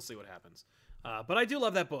tough. We'll see what happens. But I do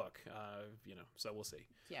love that book, so we'll see.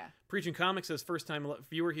 Yeah. Preaching Comics says, first time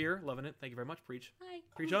viewer here, loving it. Thank you very much, Preach. Hi.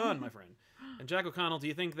 Preach on, my friend. And Jack O'Connell, do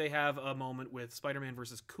you think they have a moment with Spider-Man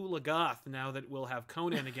versus Kula Goth now that we'll have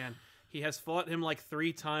Conan again? He has fought him like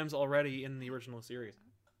 3 times already in the original series.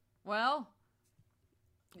 Well,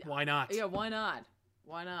 why not? Yeah, why not?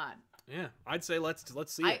 Why not? Yeah, I'd say let's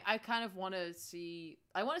see it. I kind of want to see...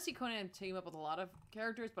 I want to see Conan team up with a lot of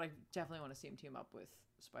characters, but I definitely want to see him team up with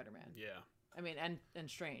Spider-Man. Yeah. I mean, and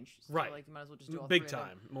Strange. So, right. Like, you might as well just do all big 3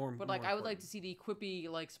 time. More. But like, more I would like to see the quippy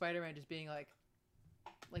like Spider-Man just being like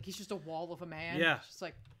he's just a wall of a man. Yeah. It's just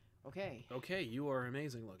like, okay. Okay, you are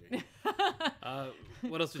amazing looking.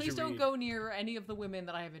 What else did you read? Please don't go near any of the women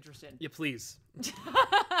that I have interest in. Yeah, please.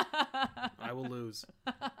 I will lose.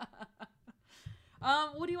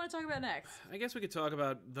 What do you want to talk about next? I guess we could talk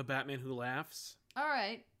about The Batman Who Laughs. All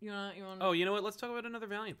right. You want? Oh, you know what? Let's talk about another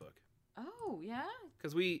Valiant book. Oh, yeah?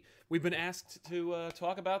 Because we've been asked to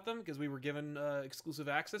talk about them because we were given exclusive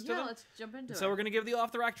access to them. Yeah, let's jump into it. So we're going to give the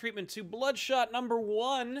off-the-rack treatment to Bloodshot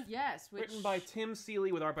 #1. Yes. Written by Tim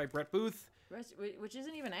Seeley with art by Brett Booth. Which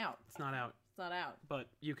isn't even out. It's not out. It's not out. But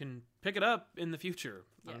you can pick it up in the future.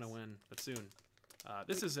 Yes. I don't know when, but soon.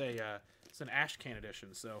 This is it's an ash can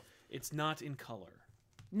edition, so it's not in color.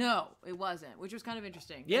 No, it wasn't, which was kind of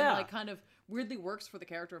interesting. Yeah. And, kind of weirdly works for the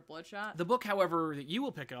character of Bloodshot. The book, however, that you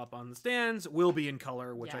will pick up on the stands will be in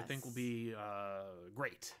color, which I think will be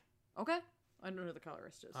great. Okay. I don't know who the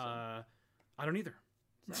colorist is. So. I don't either.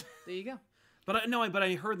 So, there you go. But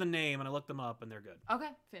I heard the name and I looked them up and they're good. Okay,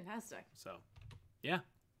 fantastic. So, yeah.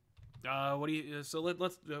 What do you? So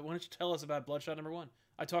let's. Why don't you tell us about Bloodshot #1?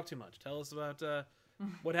 I talk too much. Tell us about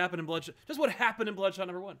what happened in Bloodshot. Just what happened in Bloodshot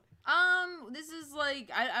 #1. This is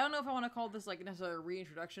like I don't know if I want to call this like necessarily a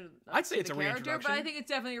reintroduction. I'd say it's a character, reintroduction, but I think it's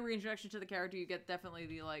definitely a reintroduction to the character. You get definitely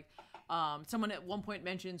the someone at one point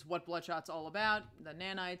mentions what Bloodshot's all about, the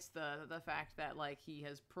nanites, the fact that like he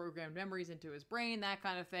has programmed memories into his brain, that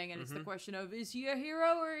kind of thing, and it's the question of is he a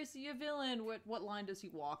hero or is he a villain? What line does he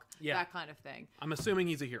walk? Yeah. That kind of thing. I'm assuming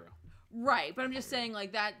he's a hero. Right, but I'm just saying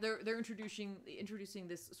like that they're introducing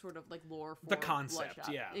this sort of like lore for the concept,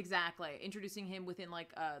 Bloodshot. yeah, exactly. Introducing him within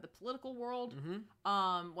like the political world,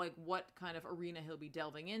 like what kind of arena he'll be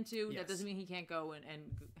delving into. Yes. That doesn't mean he can't go and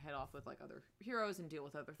head off with like other heroes and deal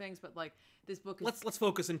with other things, but like this book is let's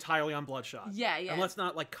focus entirely on Bloodshot. Yeah, and let's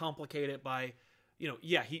not like complicate it by.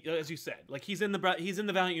 He, as you said, like he's in the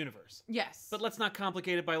Valiant universe. Yes. But let's not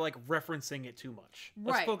complicate it by like referencing it too much.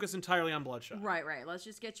 Let's focus entirely on Bloodshot. Right. Let's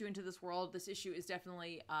just get you into this world. This issue is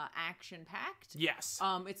definitely action-packed. Yes.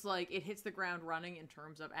 It's like it hits the ground running in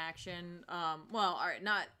terms of action. Well, all right,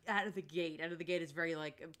 not out of the gate. Out of the gate is very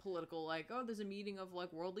like political, like, oh, there's a meeting of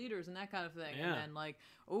like world leaders and that kind of thing. Yeah. And then like,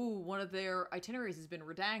 oh, one of their itineraries has been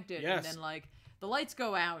redacted. Yes. And then like the lights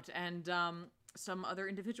go out and some other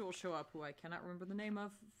individuals show up who I cannot remember the name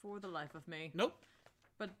of for the life of me. Nope.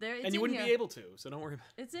 But there, it's and you in wouldn't here. be able to, so don't worry about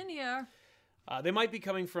it. It's in here. They might be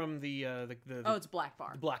coming from the it's Black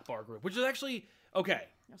Bar. Black Bar group, which is actually okay.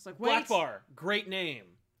 I was like, Black Bar, great name.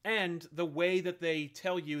 And the way that they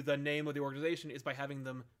tell you the name of the organization is by having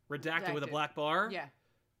them redacted with a black bar. Yeah.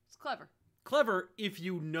 It's clever. Clever if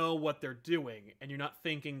you know what they're doing and you're not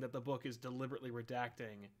thinking that the book is deliberately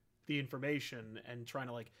redacting the information and trying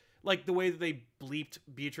to like the way that they bleeped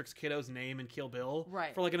Beatrix Kiddo's name in Kill Bill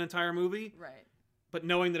for like an entire movie. Right. But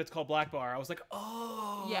knowing that it's called Black Bar, I was like,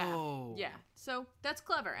 oh. Yeah. So that's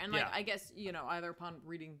clever. And like, I guess, either upon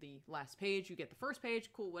reading the last page, you get the first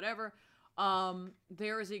page, cool, whatever.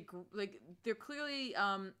 There is they're clearly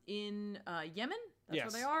in Yemen.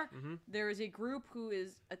 That's where they are. Mm-hmm. There is a group who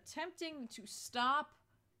is attempting to stop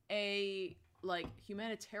a like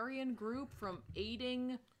humanitarian group from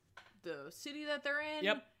aiding the city that they're in.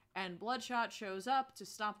 Yep. And Bloodshot shows up to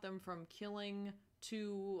stop them from killing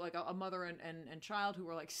two, like a mother and child who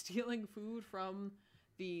were like stealing food from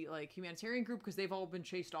the like humanitarian group because they've all been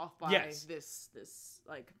chased off by this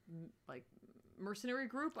like mercenary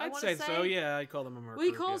group. I'd say so. Yeah, I call them a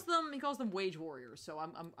mercenary. Well, he calls them wage warriors. So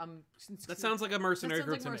I'm. That sounds like a mercenary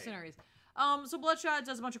group to me. So Bloodshot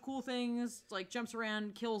does a bunch of cool things, like jumps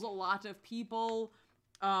around, kills a lot of people.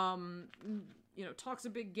 Talks a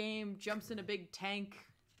big game, jumps in a big tank,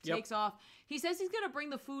 takes off. He says he's going to bring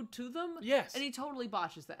the food to them. Yes. And he totally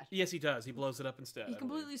botches that. Yes, he does. He blows it up instead. He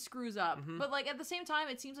completely screws up. Mm-hmm. But, like, at the same time,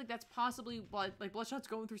 it seems like that's possibly, like, Bloodshot's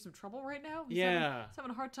going through some trouble right now. He's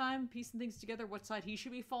having a hard time piecing things together, what side he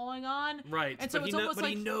should be falling on. Right. And so it's almost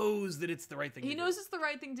like... he knows that it's the right thing to do. He knows it's the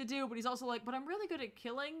right thing to do, but he's also like, but I'm really good at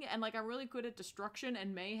killing, and, like, I'm really good at destruction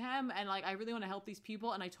and mayhem, and, like, I really want to help these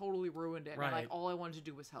people, and I totally ruined it. Right. And, like, all I wanted to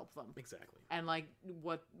do was help them. Exactly. And, like,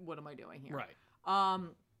 what am I doing here? Right.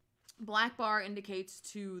 Blackbar indicates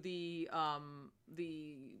to the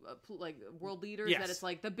like world leaders that it's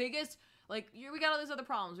like the biggest, like, we got all these other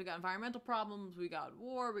problems. We got environmental problems. We got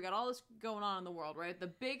war. We got all this going on in the world, right? The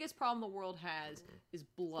biggest problem the world has is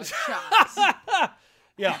bloodshot.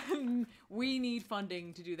 Yeah. We need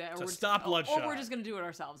funding to do that. To stop Bloodshot. Or we're just going to do it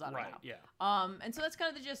ourselves. I don't know. Yeah. And so that's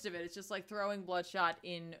kind of the gist of it. It's just like throwing Bloodshot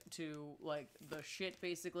into like the shit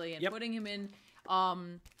basically and putting him in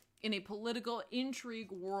a political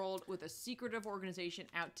intrigue world with a secretive organization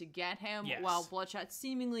out to get him while Bloodshot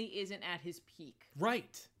seemingly isn't at his peak.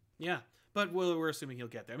 Right. Yeah. But we're assuming he'll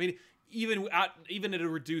get there. I mean, even at a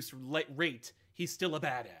reduced rate, he's still a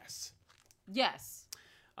badass. Yes.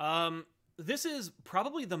 This is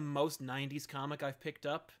probably the most 90s comic I've picked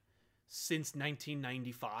up since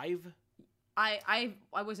 1995. I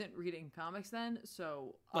wasn't reading comics then,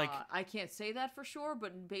 so I can't say that for sure,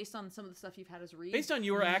 but based on some of the stuff you've had us read. Based on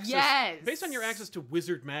your access to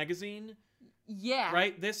Wizard magazine. Yeah.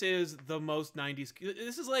 Right? This is the most 90s.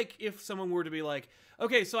 This is like if someone were to be like,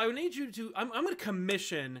 okay, so I need you to, I'm going to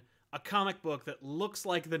commission a comic book that looks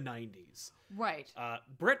like the 90s. Right.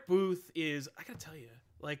 Brett Booth is, I got to tell you,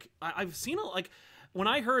 like, I've seen when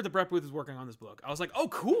I heard that Brett Booth was working on this book, I was like, oh,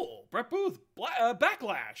 cool. Brett Booth,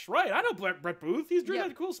 Backlash. Right. I know Brett Booth. He's doing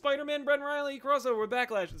that cool Spider-Man, Brett Riley crossover with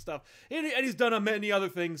Backlash and stuff. And he's done many other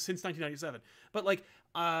things since 1997. But, like,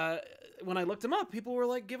 when I looked him up, people were,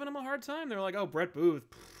 like, giving him a hard time. They were like, oh, Brett Booth.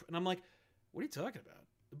 And I'm like, what are you talking about?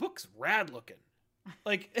 The book's rad looking.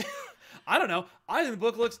 Like, I don't know. I think the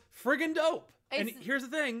book looks friggin' dope. And here's the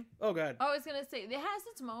thing. Oh, God. I was going to say, it has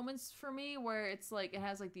its moments for me where it's like, it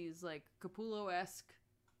has like these like Capullo-esque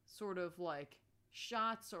sort of like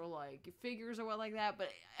shots or like figures or what like that. But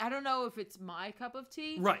I don't know if it's my cup of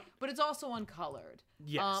tea. Right. But it's also uncolored.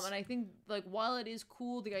 Yes. And I think like while it is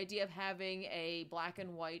cool, the idea of having a black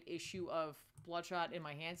and white issue of Bloodshot in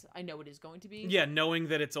my hands, I know it is going to be. Yeah, knowing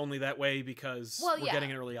that it's only that way because we're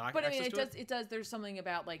getting an early access to it. But I mean, it does. There's something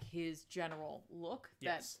about like his general look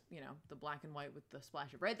that the black and white with the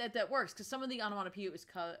splash of red that works because some of the onomatopoeia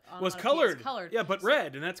was colored. Yeah, but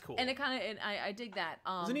red, and that's cool. And it kind of, I dig that.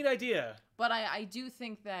 It's a neat idea. But I do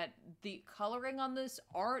think that the coloring on this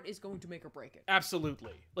art is going to make or break it.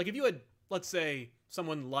 Absolutely. Like if you had, let's say,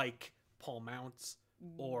 someone like Paul Mounts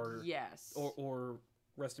or or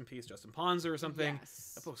rest in peace, Justin Ponzer or something.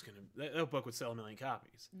 Yes. That book would sell 1 million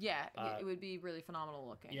copies. Yeah, it would be really phenomenal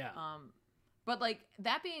looking. Yeah. But like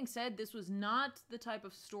that being said, this was not the type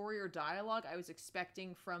of story or dialogue I was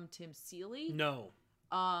expecting from Tim Seeley. No.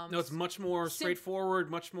 No, it's much more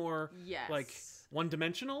straightforward, much more like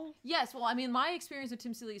one-dimensional. Yes. Well, I mean, my experience with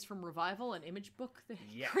Tim Seeley is from Revival, an image book that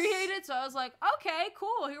he created. So I was like, okay,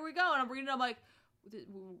 cool, here we go. And I'm reading it, I'm like,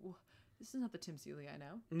 this is not the Tim Seeley I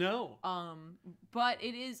know. No. But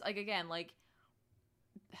it is like, again, like,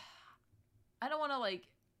 I don't want to like,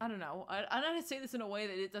 I don't know. I'm not going to say this in a way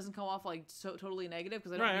that it doesn't come off like so totally negative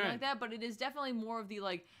because I don't mean like that, but it is definitely more of the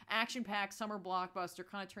like action-packed summer blockbuster,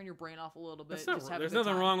 kind of turn your brain off a little bit. There's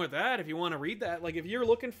nothing wrong with that if you want to read that. Like if you're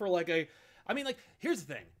looking for like I mean, like, here's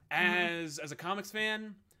the thing. As a comics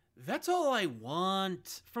fan, that's all I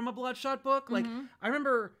want from a Bloodshot book. Like, I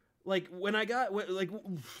remember like when I got like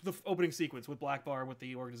the opening sequence with Blackbar, with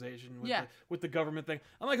the organization, with the government thing,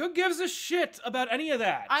 I'm like, who gives a shit about any of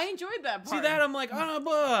that? I enjoyed that part. See that? I'm like,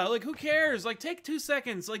 like who cares? Like, take 2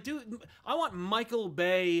 seconds. Like, I want Michael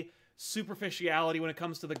Bay superficiality when it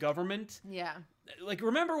comes to the government. Yeah. Like,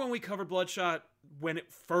 remember when we covered Bloodshot when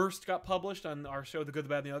it first got published on our show, The Good, the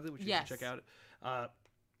Bad, and the Ugly, which you should check out.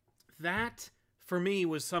 That for me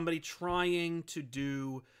was somebody trying to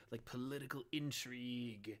do like political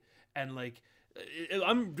intrigue and like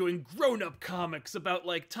I'm doing grown-up comics about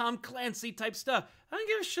like Tom Clancy type stuff. I don't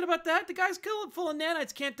give a shit about that. The guy's full of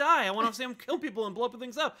nanites, can't die. I want to see him kill people and blow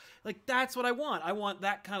things up. Like that's what I want. I want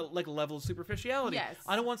that kind of like level of superficiality. Yes.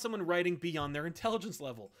 I don't want someone writing beyond their intelligence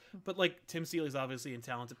level. But like Tim Seeley's obviously a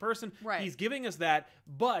talented person. Right. He's giving us that.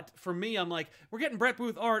 But for me, I'm like, we're getting Brett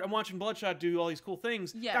Booth art. I'm watching Bloodshot do all these cool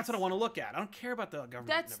things. Yes. That's what I want to look at. I don't care about the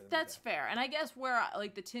government. That's fair. And I guess where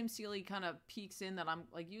like the Tim Seeley kind of peaks in that I'm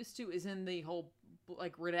like used to is in the whole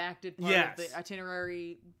like redacted part of the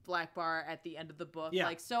itinerary Blackbar at the end of the book. Yeah.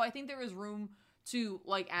 Like, so I think there is room to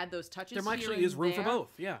like add those touches. There actually is room for both.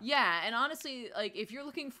 Yeah. Yeah. And honestly, like if you're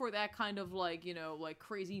looking for that kind of like, you know, like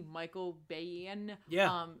crazy Michael Bayan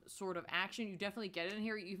sort of action, you definitely get it in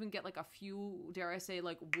here. You even get like a few, dare I say,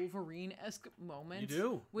 like Wolverine-esque moments. You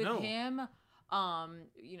do. With him.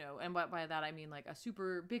 You know, and by that I mean like a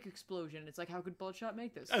super big explosion. It's like, how could Bloodshot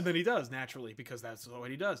make this? And then he does, naturally, because that's what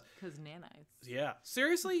he does. Because nanites. Yeah.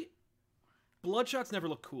 Seriously? Bloodshot's never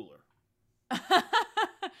looked cooler.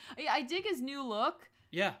 Yeah, I dig his new look.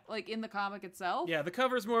 Yeah. Like in the comic itself. Yeah, the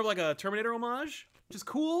cover is more of like a Terminator homage, which is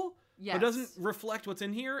cool, but doesn't reflect what's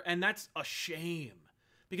in here, and that's a shame.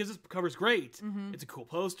 Because this cover's great. Mm-hmm. It's a cool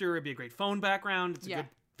poster, it'd be a great phone background, it's a good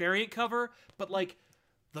variant cover, but like,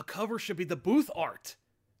 the cover should be the Booth art.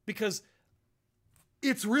 Because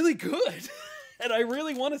it's really good. And I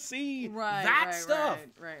really want to see that stuff.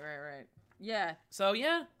 Right. Yeah. So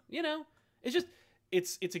yeah, you know, it's just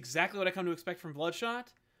it's exactly what I come to expect from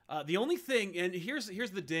Bloodshot. The only thing, and here's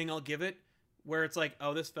the ding I'll give it, where it's like,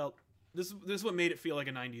 oh, this is what made it feel like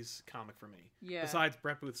a 90s comic for me. Yeah. Besides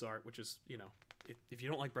Brett Booth's art, which is, you know, if you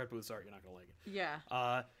don't like Brett Booth's art, you're not gonna like it.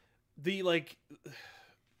 Yeah. The like,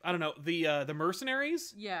 I don't know, the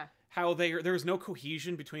mercenaries. Yeah. How there's no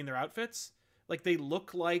cohesion between their outfits. Like they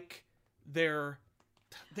look like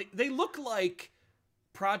they look like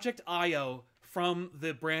Project Io from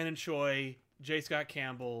the Brandon Choi, J. Scott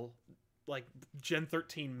Campbell, like Gen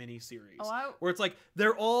 13 miniseries. Where it's like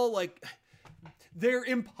they're all like they're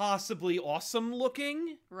impossibly awesome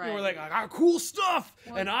looking. Right. You know, like I got cool stuff,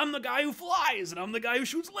 and I'm the guy who flies, and I'm the guy who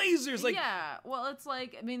shoots lasers. Like, yeah. Well, it's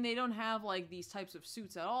like, I mean, they don't have like these types of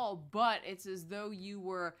suits at all, but it's as though you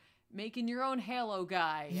were making your own Halo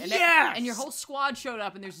guy, and and your whole squad showed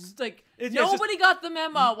up, and there's just like nobody got the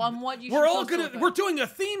memo on what you. We're doing a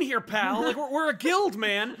theme here, pal. Like we're a guild,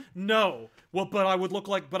 man. No, well, but I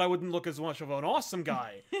wouldn't look as much of an awesome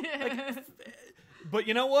guy. Like, but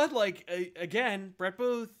you know what? Like again, Brett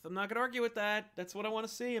Booth. I'm not gonna argue with that. That's what I want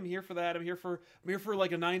to see. I'm here for that. I'm here for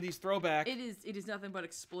like a '90s throwback. It is nothing but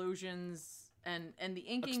explosions. And the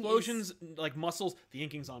inking explosions, like muscles. The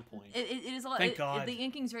inking's on point. It is a lot. Thank God. The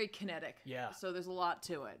inking's very kinetic. Yeah. So there's a lot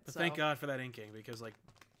to it. But thank God for that inking, because like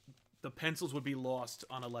the pencils would be lost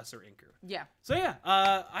on a lesser inker. Yeah. So yeah,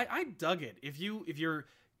 I dug it. If you're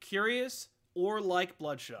curious or like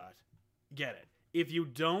Bloodshot, get it. If you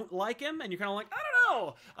don't like him and you're kind of like, I don't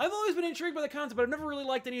know, I've always been intrigued by the concept, but I've never really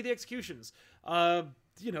liked any of the executions.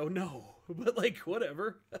 You know, no, but like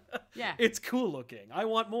whatever. Yeah, it's cool looking. I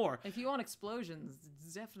want more. If you want explosions,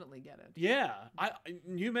 definitely get it. Yeah,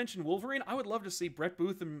 you mentioned Wolverine. I would love to see Brett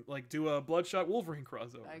Booth and like do a Bloodshot Wolverine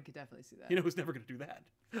crossover. I could definitely see that. You know who's never gonna do that?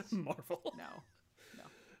 Marvel. No.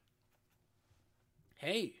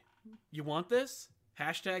 Hey, you want this?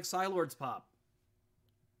 Hashtag Psylords pop.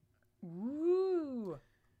 Ooh.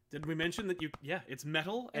 Did we mention that it's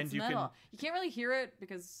metal and it's you metal. can. You can't really hear it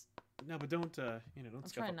because. No, but don't scuff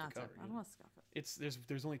up the cover. I don't want to scuff it.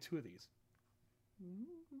 There's only 2 of these.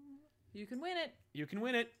 You can win it. You can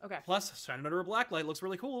win it. Okay. Plus, shining under a blacklight looks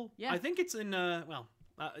really cool. Yeah. I think it's in. No,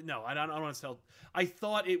 I don't want to tell. I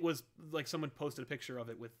thought it was like someone posted a picture of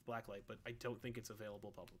it with blacklight, but I don't think it's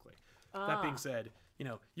available publicly. That being said, you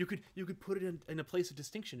know, you could put it in a place of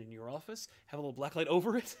distinction in your office, have a little blacklight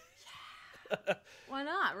over it. Yeah. Why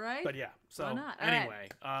not, right? But yeah. So why not? Anyway,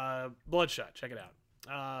 Bloodshot. Check it out.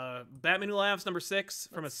 Batman Who Laughs #6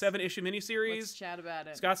 from a 7-issue miniseries. Let's chat about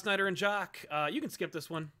it. Scott Snyder and Jock. You can skip this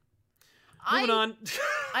one. Moving on.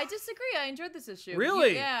 I disagree. I enjoyed this issue.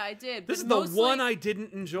 Really? Yeah, I did. This is the one I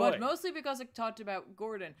didn't enjoy. But mostly because it talked about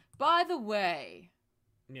Gordon. By the way,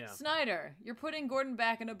 Snyder, you're putting Gordon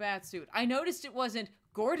back in a batsuit. I noticed it wasn't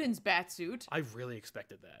Gordon's batsuit. I really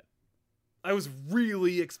expected that. I was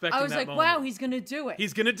really expecting that. I was like, moment. wow, he's gonna do it.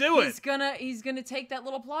 He's gonna do it. He's gonna take that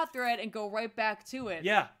little plot thread and go right back to it.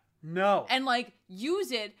 Yeah. No. And like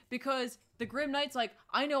use it because the Grim Knight's like,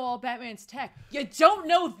 I know all Batman's tech. You don't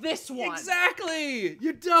know this one. Exactly.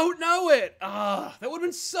 You don't know it. That would have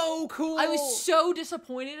been so cool. I was so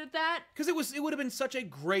disappointed at that. Because it would have been such a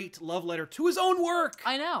great love letter to his own work.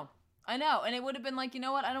 I know. And it would have been like, you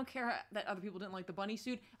know what? I don't care that other people didn't like the bunny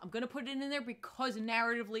suit. I'm going to put it in there because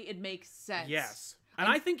narratively it makes sense. Yes. And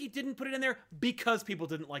I think he didn't put it in there because people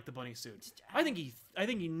didn't like the bunny suit. I think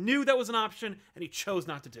he knew that was an option and he chose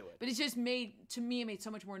not to do it. But it just made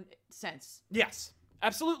so much more sense. Yes.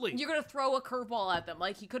 Absolutely. You're going to throw a curveball at them.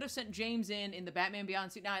 Like, he could have sent James in the Batman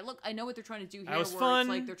Beyond suit. Now, I know what they're trying to do here. That was where fun. It's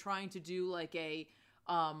like they're trying to do like a,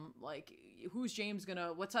 like, who's James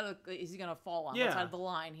gonna? What side is he gonna fall on? Yeah. What side of the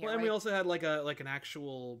line here? Well, and right? we also had like an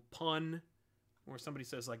actual pun, where somebody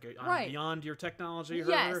says like, "I'm beyond your technology."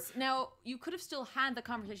 Yes. Now you could have still had the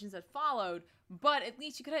conversations that followed, but at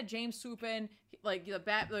least you could have had James swoop in, like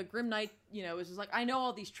the Grim Knight. You know, is just like, I know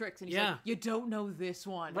all these tricks, and he's like, you don't know this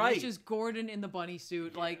one. Right. And it's just Gordon in the bunny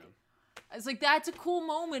suit, like. It's like, that's a cool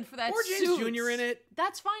moment for that or suit. James Jr. in it.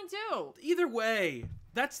 That's fine too. Either way,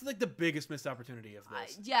 that's like the biggest missed opportunity of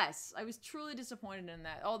this. Yes, I was truly disappointed in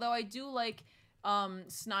that. Although I do like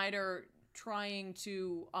Snyder trying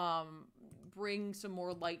to bring some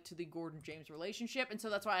more light to the Gordon-James relationship. And so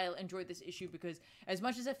that's why I enjoyed this issue, because as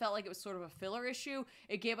much as it felt like it was sort of a filler issue,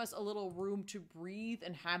 it gave us a little room to breathe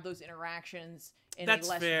and have those interactions in a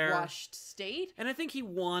less rushed state. And I think he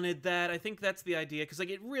wanted that. I think that's the idea, because like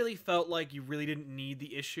it really felt like you really didn't need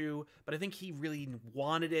the issue, but I think he really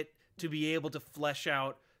wanted it to be able to flesh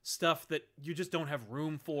out stuff that you just don't have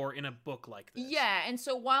room for in a book like this. Yeah, and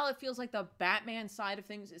so while it feels like the Batman side of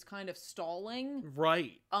things is kind of stalling,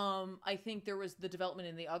 right? I think there was the development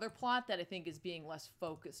in the other plot that I think is being less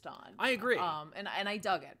focused on. I agree. And I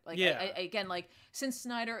dug it. Like, yeah. I again, like, since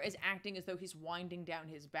Snyder is acting as though he's winding down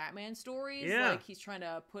his Batman stories, yeah. like he's trying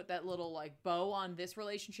to put that little like bow on this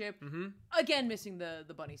relationship. Mm-hmm. Again, missing the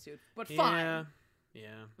bunny suit, but fine.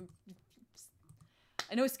 Yeah.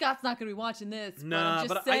 I know Scott's not going to be watching this, nah,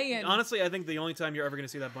 but I'm just saying. Honestly, I think the only time you're ever going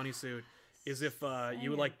to see that bunny suit is if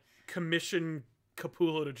you like commission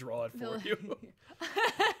Capullo to draw it for you.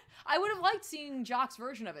 I would have liked seeing Jock's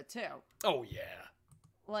version of it too. Oh yeah.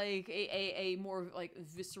 Like a more like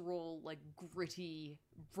visceral, like gritty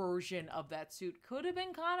version of that suit could have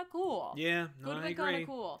been kind of cool. Yeah, could have been kind of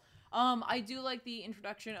cool. I do like the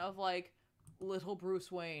introduction of like little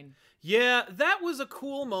Bruce Wayne. Yeah, that was a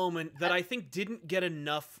cool moment that I think didn't get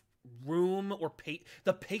enough room or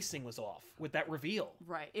the pacing was off with that reveal.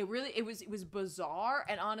 Right. It was bizarre,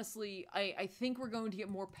 and honestly, I think we're going to get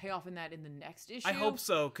more payoff in that in the next issue. I hope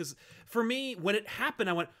so, because for me, when it happened,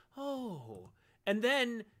 I went, oh, and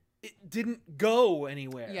then it didn't go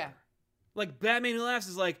anywhere. Yeah. Like Batman Who Laughs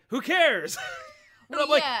is like, who cares? And I'm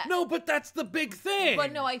like, no, but that's the big thing.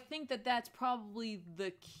 But no, I think that that's probably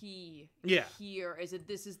the key here, is that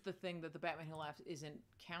this is the thing that the Batman Who Laughs isn't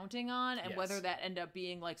counting on, and whether that end up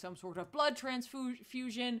being like some sort of blood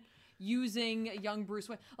transfusion using young Bruce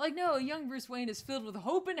Wayne. Like, no, young Bruce Wayne is filled with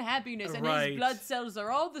hope and happiness, and his blood cells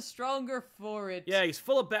are all the stronger for it. Yeah, he's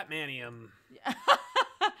full of Batmanium.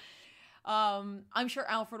 I'm sure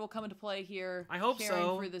Alfred will come into play here. I hope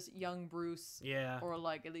caring for this young Bruce. Yeah. Or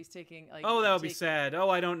like at least taking like. Oh, that would be sad. Oh,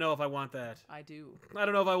 I don't know if I want that. I do. I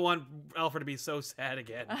don't know if I want Alfred to be so sad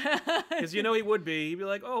again. Because you know he would be. He'd be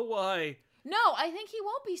like, oh, why? No, I think he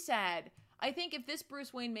won't be sad. I think if this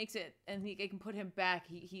Bruce Wayne makes it and they can put him back,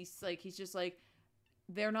 he's just like,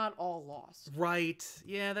 they're not all lost. Right.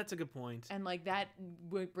 Yeah, that's a good point. And like that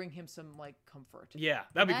would bring him some like comfort. Yeah,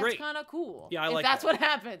 that'd be great. That's kind of cool. Yeah, I if like that's that. what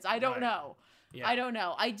happens. I don't know. Yeah. I don't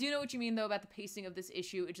know. I do know what you mean though about the pacing of this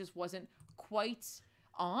issue. It just wasn't quite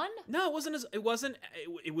on. No, it wasn't.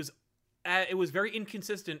 It was very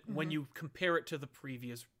inconsistent when you compare it to the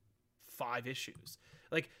previous 5 issues.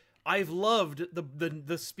 Like, I've loved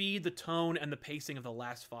the speed, the tone, and the pacing of the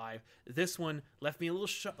last 5. This one left me a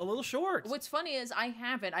little short. What's funny is I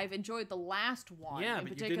haven't. I've enjoyed the last one. Yeah, in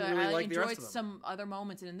but particular, you didn't really I like the rest enjoyed of them. some other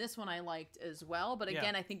moments, and in this one I liked as well. But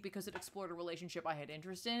again, I think because it explored a relationship I had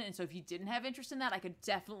interest in, and so if you didn't have interest in that, I could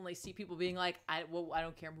definitely see people being like, I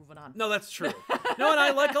don't care, moving on. No, that's true. No, and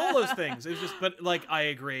I like all those things. It was just, but like, I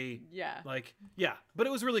agree. Yeah. Like, yeah, but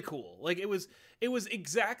it was really cool. Like, it was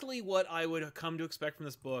exactly what I would have come to expect from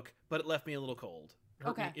this book, but it left me a little cold.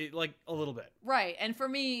 Okay. Like, a little bit. Right. And for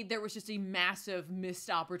me, there was just a massive missed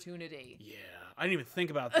opportunity. Yeah. I didn't even think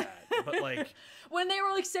about that. But, like... when they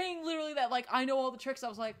were, like, saying literally that, like, I know all the tricks, I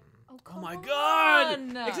was like, oh, come on. Oh, my God!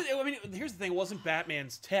 I mean, here's the thing. It wasn't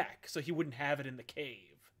Batman's tech, so he wouldn't have it in the cave.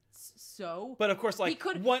 So? But, of course, like... He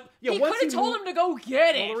could have told him to go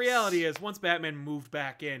get it! Well, the reality is, once Batman moved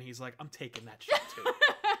back in, he's like, I'm taking that shit, too.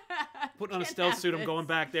 Putting on a stealth suit, I'm going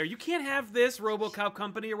back there. You can't have this, RoboCop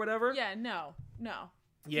company or whatever. Yeah, no.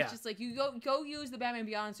 Yeah. It's just like, you go use the Batman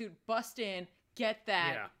Beyond suit, bust in, get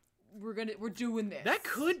that. Yeah. We're doing this. That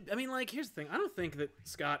could, I mean, like, here's the thing. I don't think that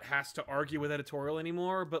Scott has to argue with editorial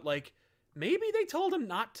anymore, but, like, maybe they told him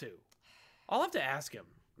not to. I'll have to ask him.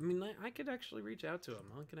 I mean, I could actually reach out to him.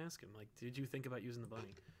 I can ask him, like, did you think about using the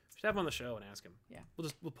bunny? Should have him on the show and ask him. Yeah.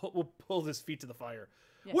 We'll pull his feet to the fire.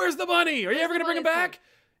 Yeah. Where's the bunny? Are you ever going to bring him back?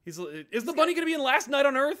 Is the bunny going to be in Last Night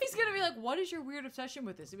on Earth? He's going to be like, what is your weird obsession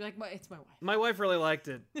with this? He'd be like, it's my wife. My wife really liked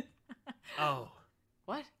it. Oh.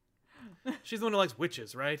 What? She's the one who likes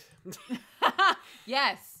witches, right?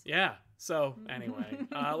 Yes. Yeah. So, anyway,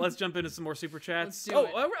 let's jump into some more super chats.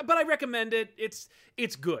 Let's do it. But I recommend it.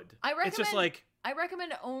 It's good. It's just like... I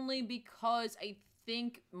recommend it only because I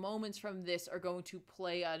think moments from this are going to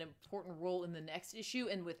play an important role in the next issue,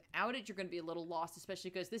 and without it, you're going to be a little lost, especially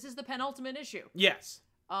because this is the penultimate issue. Yes.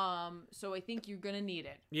 So I think you're gonna need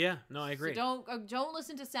it. Yeah, no, I agree. So don't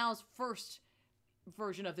listen to Sal's first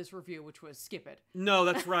version of this review, which was skip it. No,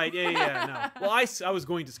 that's right. Yeah, no. Well, I was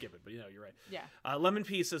going to skip it, but you're right. Yeah. Lemon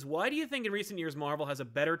Pea says, why do you think in recent years Marvel has a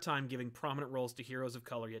better time giving prominent roles to heroes of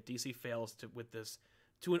color, yet DC fails with this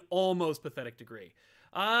to an almost pathetic degree.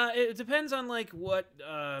 It depends on like what.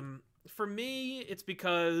 For me, it's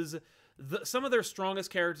because some of their strongest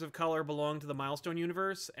characters of color belong to the Milestone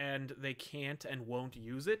universe, and they can't and won't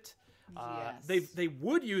use it. Yes. They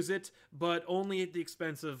would use it, but only at the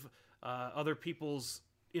expense of other people's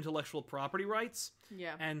intellectual property rights.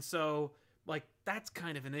 Yeah. And so, like, that's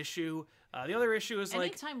kind of an issue. The other issue is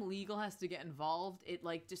like anytime legal has to get involved, it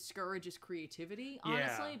like discourages creativity,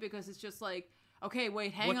 honestly, because it's just like, okay,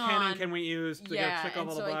 wait, hang on. What canon can we use to check off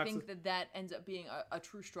all the boxes? I think that ends up being a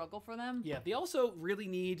true struggle for them. Yeah, they also really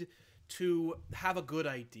need to have a good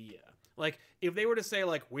idea. Like, if they were to say,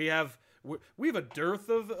 like, we have a dearth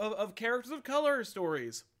of characters of color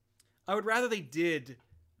stories, I would rather they did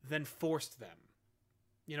than forced them.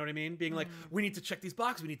 You know what I mean? Being like, we need to check these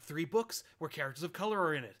boxes. We need 3 books where characters of color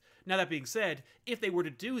are in it. Now, that being said, if they were to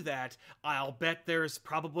do that, I'll bet there's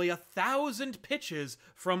probably 1,000 pitches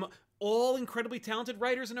from all incredibly talented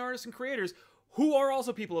writers and artists and creators who are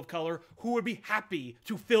also people of color who would be happy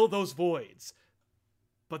to fill those voids.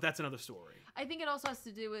 But that's another story. I think it also has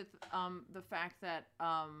to do with the fact that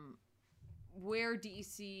where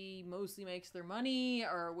DC mostly makes their money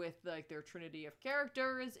or with like their trinity of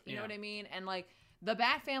characters, you know what I mean? And like the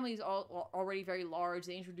Bat family is already very large.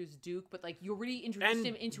 They introduced Duke, but like you already introduced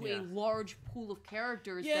him into a large pool of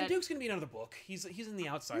characters. Yeah, and Duke's gonna be in another book. He's in the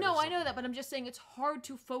Outsiders. No, I know that, but I'm just saying it's hard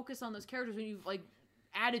to focus on those characters when you've like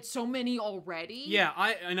added so many already. Yeah,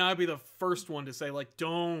 I'd be the first one to say like,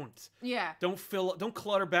 don't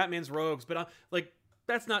clutter Batman's rogues, but like.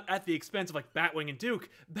 That's not at the expense of like Batwing and Duke.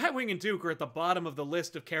 Batwing and Duke are at the bottom of the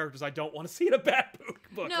list of characters I don't want to see in a Bat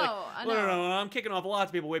book. No, like, I know. No, I'm kicking off lots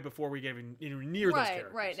of people way before we get even near those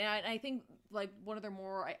characters. Right. And I think like one of their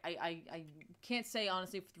more I can't say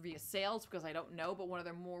honestly via sales because I don't know, but one of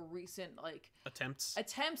their more recent like attempts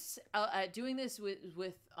at doing this with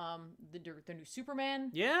the new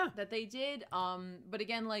Superman that they did. But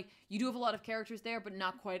again, like you do have a lot of characters there, but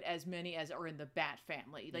not quite as many as are in the Bat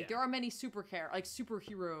family. Like there are many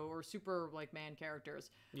superhero or super like man characters.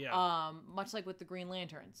 Yeah. Much like with the Green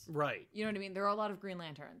Lanterns. Right. You know what I mean? There are a lot of Green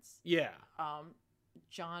Lanterns. Yeah.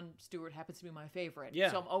 John Stewart happens to be my favorite.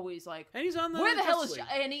 Yeah. So I'm always like, and he's on the where the hell is John?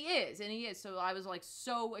 And he is. So I was like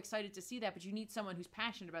so excited to see that, but you need someone who's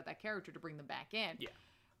passionate about that character to bring them back in. Yeah.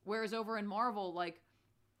 Whereas over in Marvel, like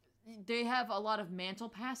they have a lot of mantle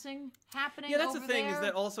passing happening. Yeah, that's the thing is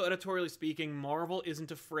that also editorially speaking, Marvel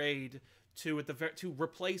isn't afraid to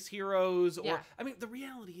replace heroes or I mean the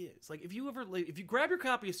reality is like if you grab your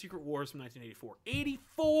copy of Secret Wars from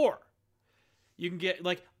 1984, you can get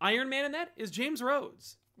like Iron Man in that is James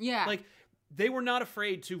Rhodes. Yeah. Like they were not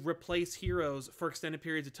afraid to replace heroes for extended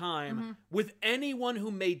periods of time with anyone who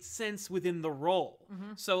made sense within the role.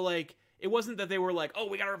 So like it wasn't that they were like, oh,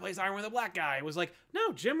 we got to replace Iron Man with a black guy. It was like,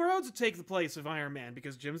 no, Jim Rhodes would take the place of Iron Man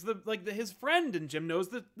because Jim's his friend and Jim knows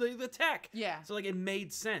the tech. Yeah. So like it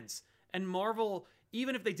made sense. And Marvel,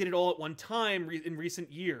 even if they did it all at one time in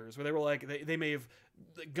recent years, where they were like, they may have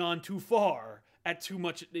gone too far at too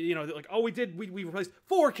much, you know, like, oh, we replaced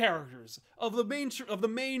 4 characters of the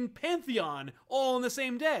main pantheon all in the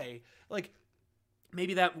same day. Like,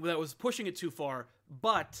 maybe that was pushing it too far,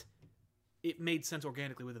 but it made sense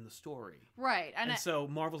organically within the story. Right. And so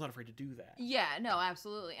Marvel's not afraid to do that. Yeah, no,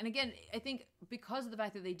 absolutely. And again, I think because of the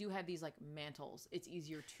fact that they do have these, like, mantles, it's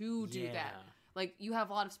easier to do that. Like, you have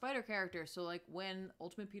a lot of Spider characters, so, like, when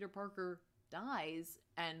Ultimate Peter Parker dies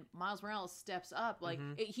and Miles Morales steps up, like,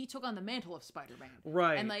 he took on the mantle of Spider-Man.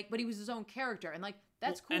 Right. And, like, but he was his own character, and, like,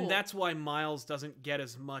 that's cool. And that's why Miles doesn't get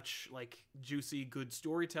as much, like, juicy, good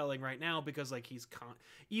storytelling right now, because, like,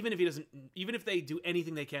 even if they do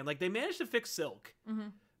anything they can, like, they managed to fix Silk,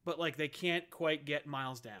 but, like, they can't quite get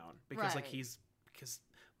Miles down, because, like, because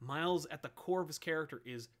Miles, at the core of his character,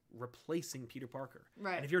 is replacing Peter Parker.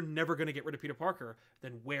 Right. And if you're never going to get rid of Peter Parker,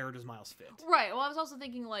 then where does Miles fit? Right. Well, I was also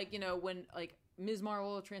thinking, like, you know, when, like, Ms.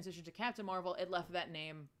 Marvel transitioned to Captain Marvel, it left that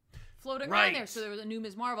name floating around there. So there was a new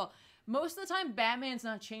Ms. Marvel. Most of the time, Batman's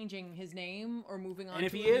not changing his name or moving on. And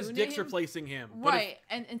if he is, Dick's replacing him. Right.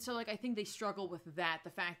 And so, like, I think they struggle with that. The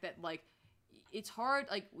fact that, like, it's hard.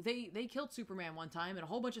 Like, they killed Superman one time, and a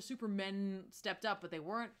whole bunch of Supermen stepped up, but they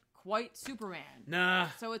weren't quite Superman. Nah.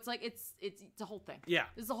 So it's like it's a whole thing. Yeah.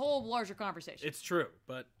 It's a whole larger conversation. It's true,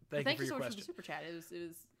 but thank you for your question. Thank you so much for the super chat. It was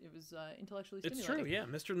intellectually stimulating. It's true, yeah.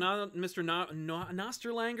 Mr.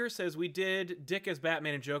 Nosterlanger says we did Dick as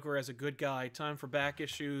Batman and Joker as a good guy. Time for back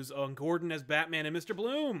issues on Gordon as Batman and Mr.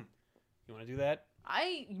 Bloom. You want to do that?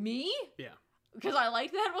 Me? Yeah. Because I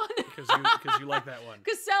like that one. Because you like that one.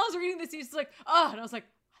 Because Sal's reading this, he's like, and I was like,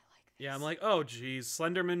 yeah, I'm like, oh, geez,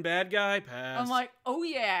 Slenderman bad guy, pass. I'm like, oh,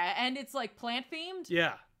 yeah, and it's, like, plant-themed?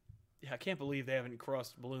 Yeah. Yeah, I can't believe they haven't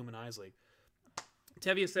crossed Bloom and Isley.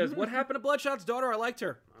 Tevye says, what happened to Bloodshot's daughter? I liked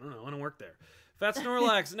her. I don't know. I don't work there. Fat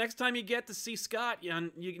Snorlax, next time you get to see Scott,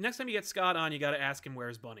 next time you get Scott on, you got to ask him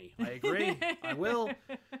where's Bunny. I agree. I will.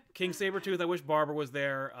 King Sabretooth, I wish Barbara was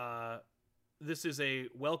there. This is a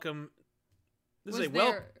welcome. This is a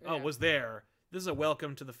welcome. Oh, was there. This is a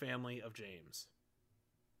welcome to the family of James.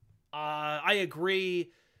 I agree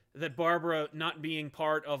that Barbara not being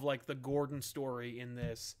part of like the Gordon story in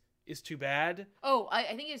this is too bad. Oh, I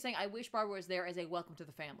think he's saying I wish Barbara was there as a welcome to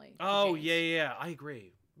the family. Oh, yeah. I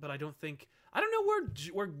agree. But I don't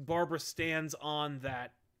know where Barbara stands on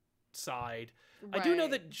that side. Right. I do know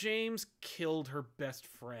that James killed her best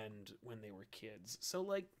friend when they were kids. So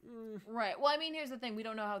like Right. Well, I mean, here's the thing. We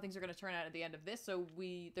don't know how things are going to turn out at the end of this, so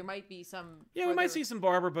there might be some we might see some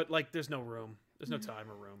Barbara, but like there's no room. There's no time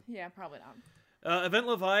or room. Yeah, probably not. Event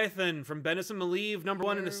Leviathan from Bendis and Malieve,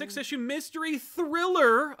 #1 in a 6-issue mystery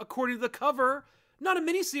thriller, according to the cover. Not a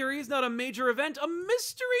miniseries, not a major event, a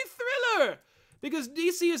mystery thriller! Because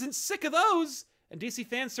DC isn't sick of those, and DC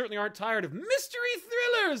fans certainly aren't tired of mystery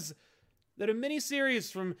thrillers that are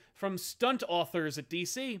miniseries from stunt authors at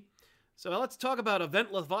DC. So let's talk about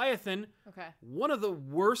Event Leviathan. Okay. One of the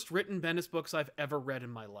worst written Bendis books I've ever read in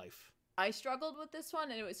my life. I struggled with this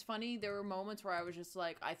one, and it was funny. There were moments where I was just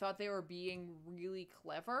like, I thought they were being really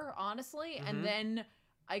clever, honestly. Mm-hmm. And then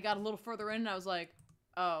I got a little further in, and I was like,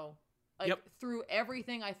 oh. Through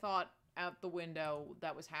everything I thought out the window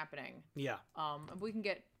that was happening. Yeah. We can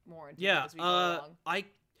get more into it as we go along.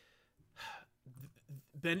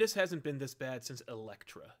 Bendis hasn't been this bad since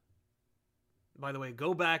Elektra. By the way,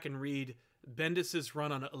 go back and read Bendis's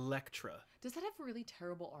run on Elektra. Does that have really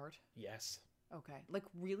terrible art? Yes. Okay. Like,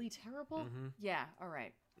 really terrible? Mm-hmm. Yeah, all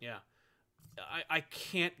right. Yeah. I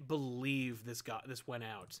can't believe this went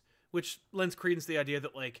out, which lends credence to the idea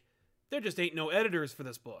that, like, there just ain't no editors for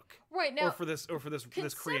this book. Right, now... Or for this creator.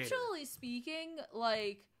 Conceptually speaking,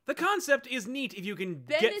 like... The concept is neat if you can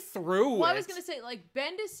get through it. Well, I was going to say, like,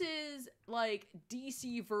 Bendis's, like,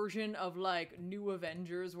 DC version of, like, New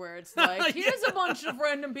Avengers, where it's like, here's a bunch of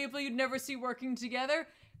random people you'd never see working together.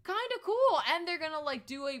 Kind of cool. And they're going to, like,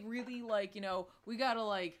 do a really, like, we got to,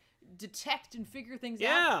 like, detect and figure things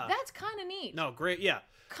out. That's kind of neat. No, great, yeah.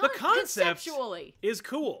 The concept is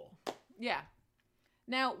cool. Yeah.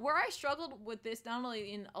 Now, where I struggled with this, not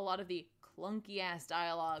only in a lot of the clunky-ass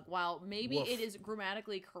dialogue, while maybe it is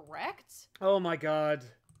grammatically correct... Oh my god.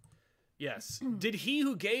 Yes. Did he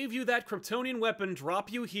who gave you that Kryptonian weapon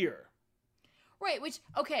drop you here? Right, which,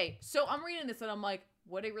 okay, so I'm reading this and I'm like,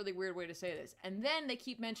 what a really weird way to say this. And then they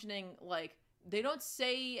keep mentioning, like, they don't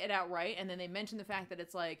say it outright, and then they mention the fact that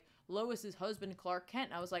it's, like, Lois's husband, Clark Kent.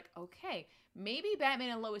 And I was like, okay, maybe Batman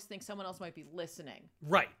and Lois think someone else might be listening.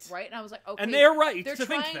 Right. Right? And I was like, okay. And they're right to think that.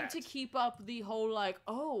 They're trying to keep up the whole, like,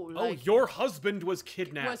 your husband was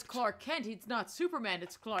kidnapped. It was Clark Kent. He's not Superman.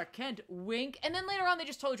 It's Clark Kent. Wink. And then later on, they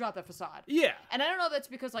just totally drop that facade. Yeah. And I don't know if that's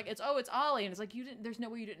because, like, it's Ollie. And it's like, there's no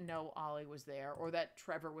way you didn't know Ollie was there or that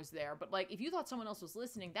Trevor was there. But, like, if you thought someone else was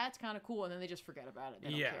listening, that's kind of cool. And then they just forget about it.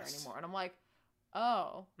 They don't care anymore. And I'm like,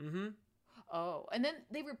 oh. Mm-hmm. Oh, and then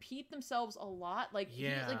they repeat themselves a lot. Like, he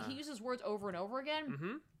uses words over and over again. Mm-hmm.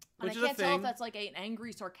 And I can't tell if that's like an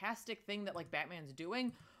angry, sarcastic thing that like Batman's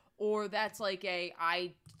doing, or that's like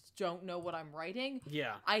I don't know what I'm writing.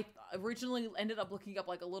 Yeah. I originally ended up looking up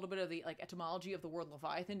like a little bit of the like etymology of the word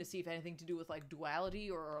Leviathan to see if anything to do with like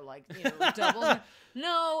duality or like double.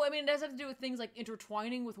 No, I mean it does have to do with things like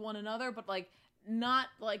intertwining with one another, but like. Not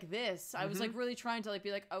like this. I was like really trying to like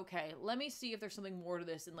be like, okay, let me see if there's something more to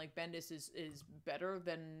this, and like Bendis is better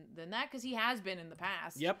than that because he has been in the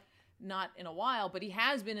past. Yep. Not in a while, but he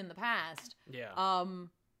has been in the past. Yeah.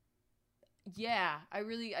 Yeah.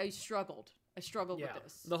 I struggled. with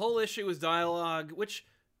this. The whole issue was dialogue, which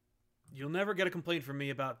you'll never get a complaint from me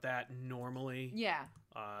about that normally. Yeah.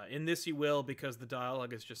 In this you will, because the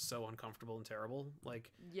dialogue is just so uncomfortable and terrible.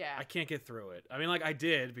 Like, I can't get through it. I mean, like, I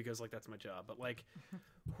did, because, like, that's my job. But, like,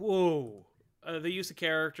 whoa. The use of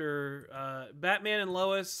character. Batman and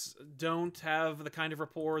Lois don't have the kind of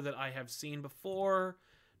rapport that I have seen before,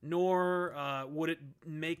 nor would it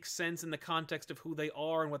make sense in the context of who they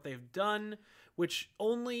are and what they've done, which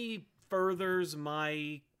only furthers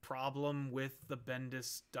my problem with the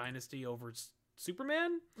Bendis dynasty over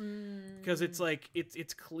Superman, because it's like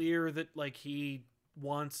it's clear that like he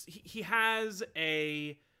has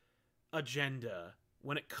a agenda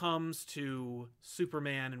when it comes to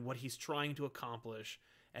Superman and what he's trying to accomplish,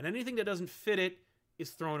 and anything that doesn't fit it is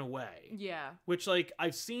thrown away. Yeah, which like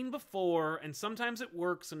I've seen before, and sometimes it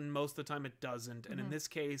works and most of the time it doesn't, and in this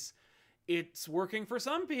case it's working for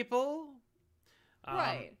some people.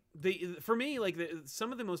 Right. For me, like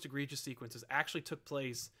some of the most egregious sequences actually took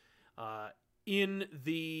place in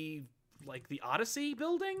the Odyssey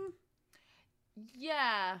building.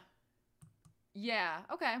 Yeah. Yeah.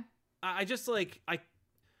 Okay. I just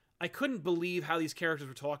I couldn't believe how these characters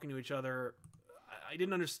were talking to each other. I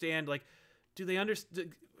didn't understand. Like, do they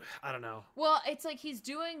understand? I don't know. Well, it's like he's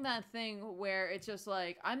doing that thing where it's just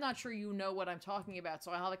like, I'm not sure you know what I'm talking about,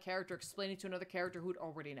 so I'll have a character explain it to another character who'd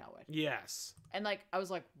already know it. Yes. And like, I was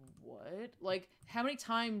like, what? Like, how many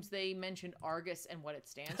times they mentioned Argus and what it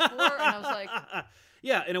stands for? And I was like,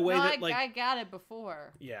 yeah, in a way that I got it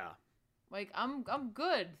before. Yeah. Like, I'm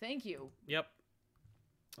good, thank you. Yep.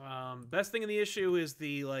 Best thing in the issue is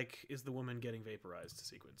the woman getting vaporized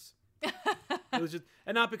sequence. It was just,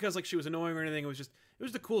 and not because like she was annoying or anything. It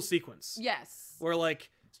was a cool sequence. Yes. Where like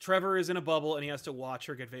Trevor is in a bubble and he has to watch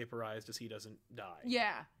her get vaporized as he doesn't die.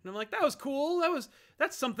 Yeah. And I'm like, that was cool.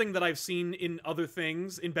 That's something that I've seen in other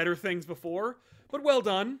things, in better things before, but well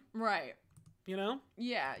done. Right. You know?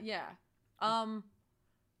 Yeah. Yeah.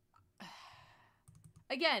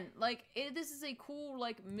 Again, like, this is a cool,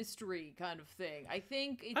 like, mystery kind of thing. I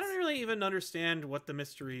think it's... I don't really even understand what the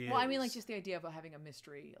mystery is. Well, I mean, like, just the idea of having a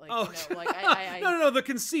mystery. Like, oh. You know, like, I... No, the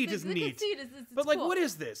conceit is neat. The conceit is but, like, cool. what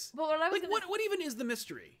is this? But what I was like, what even is the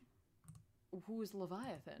mystery? Who is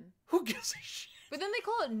Leviathan? Who gives a shit? But then they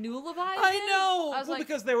call it New Leviathan? I know! I was like...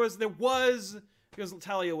 because there was... Because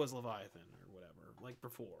Talia was Leviathan, or whatever, like,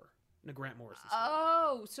 before. In a Grant Morrison story.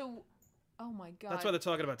 Oh, so... Oh my god. That's why they're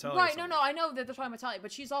talking about Talia. Right, no, I know that they're talking about Talia,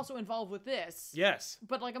 but she's also involved with this. Yes.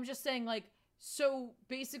 But, like, I'm just saying, like, so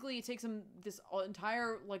basically it takes them this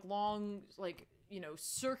entire, like, long, like, you know,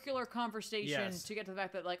 circular conversation to get to the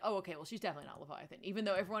fact that, like, oh, okay, well, she's definitely not Leviathan, even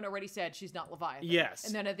though everyone already said she's not Leviathan. Yes.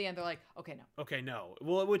 And then at the end, they're like, okay, no. Okay, no.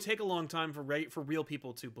 Well, it would take a long time for real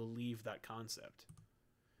people to believe that concept.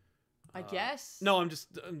 I guess? No, I'm just...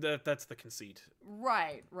 that's the conceit.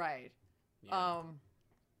 Right. Yeah.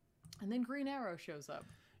 And then Green Arrow shows up.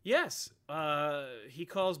 Yes. He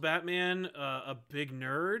calls Batman a big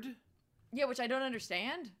nerd. Yeah, which I don't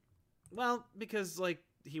understand. Well, because, like,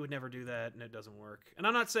 he would never do that, and it doesn't work. And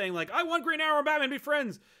I'm not saying, like, I want Green Arrow and Batman to be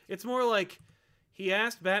friends. It's more like he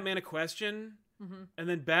asked Batman a question, and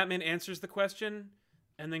then Batman answers the question,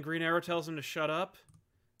 and then Green Arrow tells him to shut up.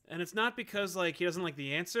 And it's not because, like, he doesn't like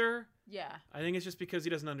the answer. Yeah. I think it's just because he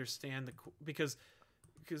doesn't understand because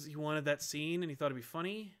he wanted that scene and he thought it'd be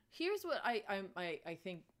funny. Here's what I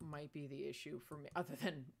think might be the issue for me, other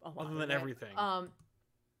than everything.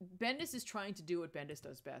 Bendis is trying to do what Bendis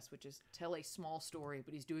does best, which is tell a small story,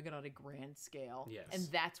 but he's doing it on a grand scale. Yes. And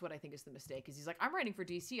that's what I think is the mistake. Is he's like, I'm writing for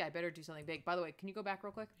DC, I better do something big. By the way, can you go back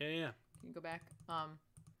real quick? Yeah. Can you go back?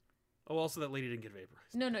 Oh, also that lady didn't get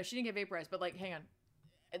vaporized. No, she didn't get vaporized. But like, hang on,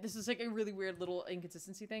 this is like a really weird little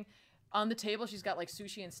inconsistency thing. On the table, she's got, like,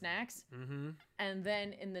 sushi and snacks. Mm-hmm. And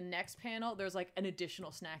then in the next panel, there's, like, an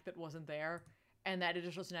additional snack that wasn't there. And that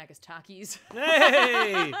additional snack is Takis.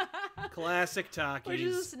 Hey! Classic Takis. Which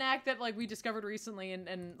is a snack that, like, we discovered recently. And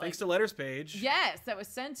like, thanks to Letters Page. Yes, that was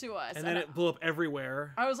sent to us. And then it blew up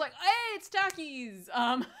everywhere. I was like, hey, it's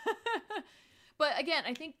Takis! But again,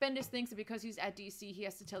 I think Bendis thinks that because he's at DC, he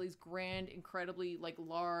has to tell these grand, incredibly, like,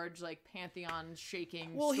 large, like,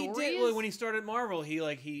 pantheon-shaking stories. He did. When he started Marvel,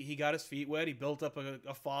 he got his feet wet. He built up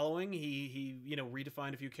a following. He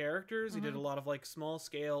redefined a few characters. He did a lot of, like,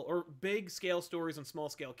 small-scale or big-scale stories on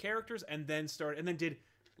small-scale characters, and then did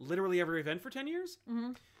literally every event for 10 years.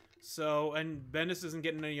 Mm-hmm. So, and Bendis isn't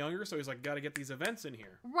getting any younger, so he's like, got to get these events in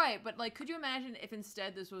here. Right, but, like, could you imagine if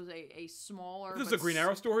instead this was a smaller... If this is a Green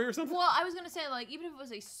Arrow story or something? Well, I was going to say, like, even if it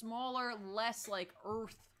was a smaller, less, like,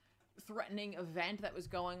 Earth-threatening event that was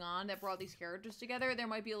going on that brought these characters together, there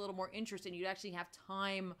might be a little more interest, and you'd actually have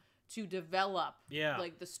time to develop,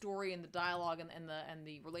 like, the story and the dialogue and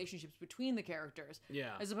the relationships between the characters.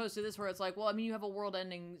 Yeah. As opposed to this where it's like, well, I mean, you have a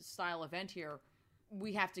world-ending style event here.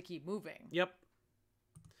 We have to keep moving. Yep.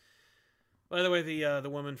 By the way, the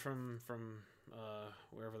woman from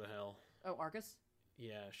wherever the hell. Oh, Argus?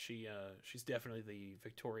 Yeah, she's definitely the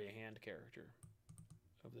Victoria Hand character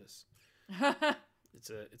of this. It's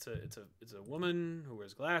a woman who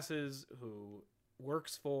wears glasses, who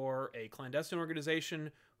works for a clandestine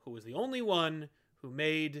organization, who was the only one who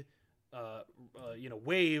made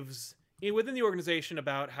waves within the organization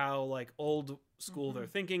about how, like, old school their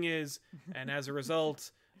thinking is, and as a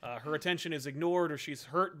result, her attention is ignored, or she's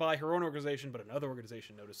hurt by her own organization, but another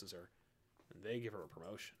organization notices her, and they give her a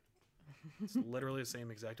promotion. It's literally the same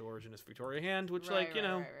exact origin as Victoria Hand, which, right.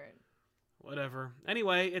 Whatever.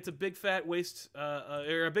 Anyway, it's a big fat waste,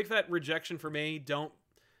 or a big fat rejection for me. Don't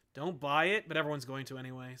Don't buy it, but everyone's going to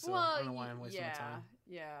anyway, so I don't know why I'm wasting my time.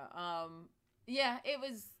 Yeah. Yeah,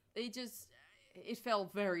 it fell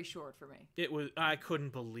very short for me. I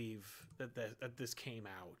couldn't believe that this came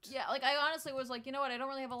out. Yeah, like I honestly was like, you know what? I don't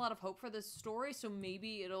really have a lot of hope for this story, so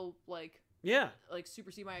maybe it'll like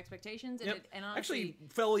supersede my expectations. And yep. and honestly, actually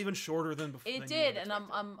fell even shorter than before. It did, and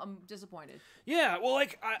I'm disappointed. Yeah, well,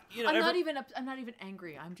 like I'm not even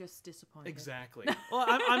angry. I'm just disappointed. Exactly. Well,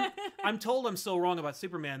 I'm told I'm so wrong about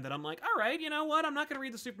Superman that I'm like, all right, you know what? I'm not going to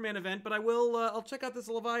read the Superman event, but I will. I'll check out this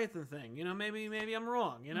Leviathan thing. You know, maybe I'm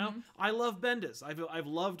wrong. You know, I love Bendis. I've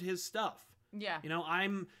loved his stuff. Yeah. You know,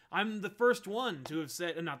 I'm the first one to have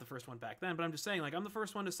said, not the first one back then, but I'm just saying, like, I'm the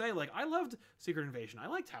first one to say, like, I loved Secret Invasion. I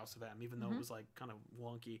liked House of M, even though it was, like, kind of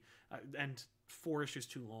wonky and 4 issues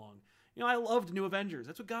too long. You know, I loved New Avengers.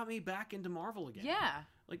 That's what got me back into Marvel again. Yeah.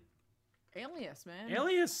 Like, Alias, man.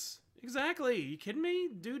 Alias. Exactly. You kidding me?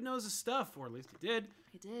 Dude knows his stuff, or at least he did.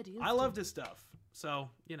 He did. I loved his stuff. So,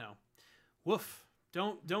 you know, woof.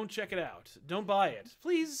 Don't check it out. Don't buy it.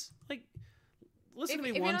 Please, like... Listen to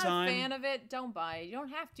me one time. If you're not a fan of it, don't buy it. You don't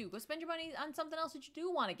have to. Go spend your money on something else that you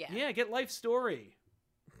do want to get. Yeah, get Life Story.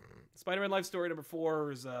 Spider-Man Life Story number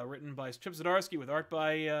 4 is written by Chip Zdarsky with art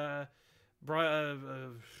by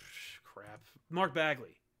Mark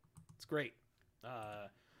Bagley. It's great.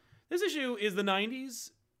 This issue is the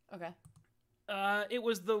 90s. Okay. It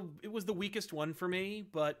was the weakest one for me,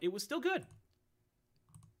 but it was still good.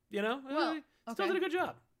 You know, still did a good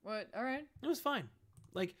job. What? All right. It was fine.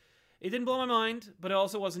 Like. It didn't blow my mind, but it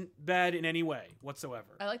also wasn't bad in any way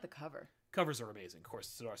whatsoever. I like the cover. Covers are amazing. Of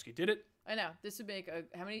course, Zdarsky did it. I know. This would make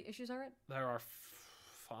how many issues are it? There are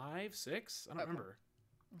 5, 6? I don't remember.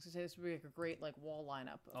 I was going to say this would be like a great like wall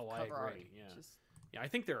lineup of cover I agree. art. Yeah. Yeah, I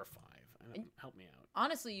think there are 5. Help me out.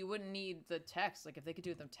 Honestly, you wouldn't need the text. Like if they could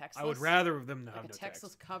do them textless. I would rather them have like no text.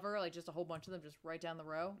 Like a textless cover, like just a whole bunch of them just right down the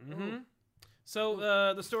row. Mm-hmm.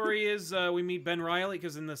 So the story is we meet Ben Reilly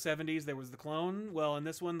because in the 70s there was the clone. Well, in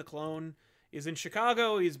this one, the clone is in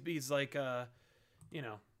Chicago. He's like, you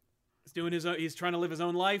know, he's trying to live his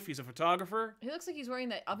own life. He's a photographer. He looks like he's wearing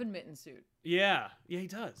that oven mitten suit. Yeah, he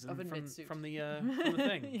does. Oven mitt suit from the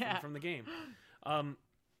thing, yeah. from the game.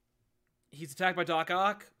 He's attacked by Doc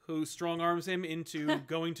Ock, who strong arms him into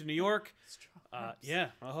going to New York. Yeah.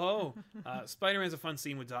 Oh, Spider-Man's a fun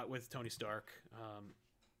scene with Tony Stark.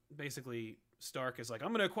 Basically, Stark is like, I'm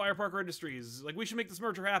going to acquire Parker Industries. Like, we should make this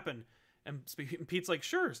merger happen. And Pete's like,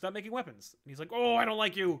 sure, stop making weapons. And he's like, oh, I don't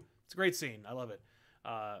like you. It's a great scene. I love it.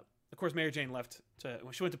 Of course, Mary Jane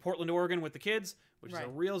she went to Portland, Oregon with the kids, which is a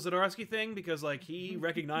real Zdarsky thing because, like, he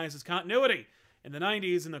recognizes continuity. In the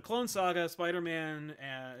 90s, in the Clone Saga, Spider-Man,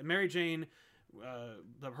 Mary Jane,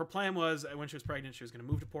 her plan was when she was pregnant, she was going to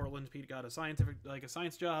move to Portland. Pete got a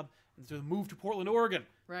science job, and to move to Portland, Oregon.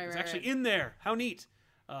 It's actually in there. How neat.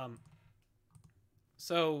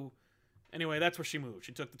 So... Anyway, that's where she moved.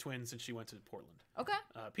 She took the twins and she went to Portland. Okay.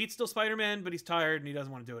 Pete's still Spider-Man, but he's tired and he doesn't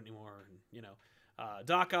want to do it anymore. And, you know,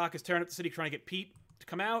 Doc Ock is tearing up the city trying to get Pete to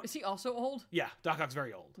come out. Is he also old? Yeah, Doc Ock's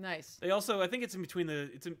very old. Nice. They also, I think it's in between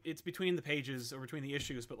it's between the pages or between the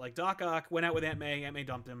issues, but like Doc Ock went out with Aunt May. Aunt May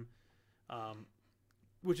dumped him,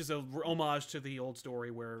 which is a homage to the old story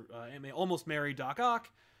where Aunt May almost married Doc Ock,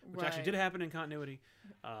 which actually did happen in continuity.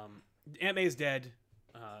 Aunt May is dead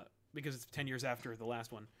because it's 10 years after the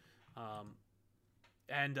last one.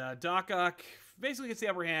 And Doc Ock basically gets the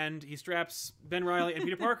upper hand. He straps Ben Reilly and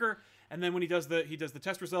Peter Parker, and then when he does the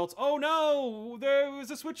test results, oh no, there was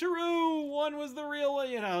a switcheroo. One was the real,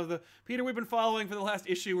 you know, the Peter we've been following for the last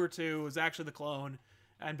issue or two was actually the clone,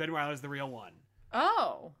 and Ben Reilly's the real one.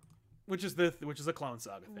 Oh. Which is a Clone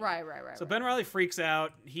Saga thing. Right. So Ben Reilly freaks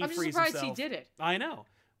out. He frees himself. I'm surprised he did it. I know.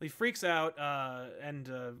 He freaks out, and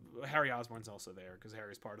Harry Osborn's also there because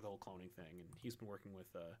Harry's part of the whole cloning thing, and he's been working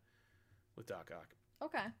with Doc Ock.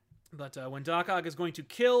 Okay. But when Doc Ock is going to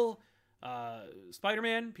kill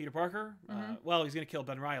Spider-Man, Peter Parker, well, he's going to kill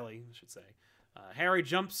Ben Reilly, I should say. Harry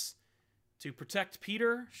jumps to protect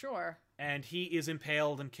Peter. Sure. And he is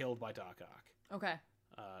impaled and killed by Doc Ock. Okay.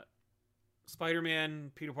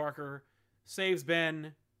 Spider-Man, Peter Parker, saves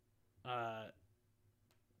Ben,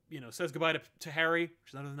 says goodbye to Harry,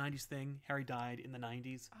 which is another 90s thing. Harry died in the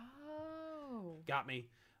 90s. Oh. Got me.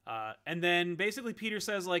 And then basically Peter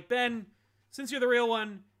says, like, Ben, since you're the real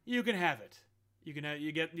one, you can have it. You can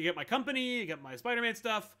you get my company, you get my Spider-Man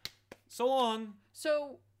stuff. So long.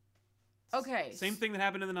 So, okay. Same thing that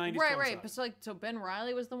happened in the 90s. Right. But so Ben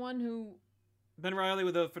Reilly was the one who... Ben Reilly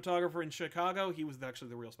with a photographer in Chicago, he was actually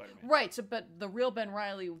the real Spider-Man. Right, so but the real Ben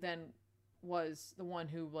Reilly then was the one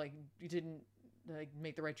who, like, you didn't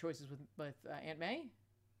make the right choices with Aunt May?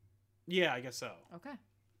 Yeah, I guess so. Okay.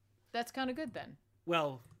 That's kind of good then.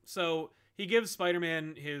 Well, so he gives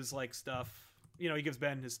Spider-Man his, like, stuff, he gives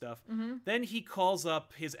Ben his stuff. Mm-hmm. Then he calls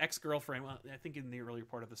up his ex-girlfriend. Well, I think in the earlier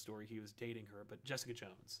part of the story he was dating her, but Jessica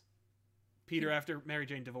Jones. Peter, after Mary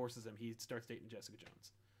Jane divorces him, he starts dating Jessica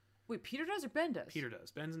Jones. Wait, Peter does or Ben does? Peter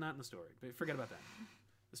does. Ben's not in the story, but forget about that.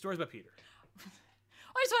 The story's about Peter.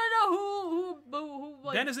 I just want to know who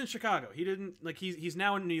like... Ben is in Chicago. He didn't he's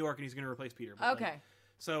now in New York and he's going to replace Peter. Okay.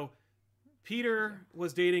 So Peter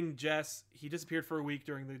was dating Jess. He disappeared for a week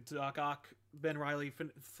during the Doc Ock Ben Reilly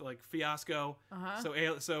fiasco.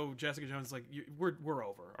 Uh-huh. So Jessica Jones is like, we're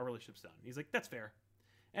over. Our relationship's done. He's like, that's fair.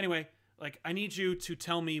 Anyway, I need you to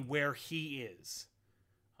tell me where he is.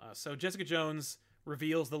 So Jessica Jones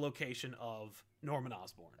reveals the location of Norman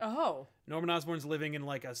Osborn. Oh. Norman Osborn's living in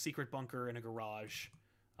a secret bunker in a garage,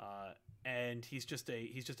 and he's just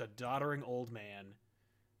a doddering old man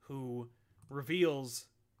who reveals,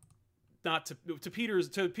 not to Peter's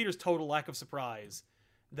total lack of surprise,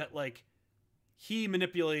 that he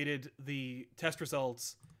manipulated the test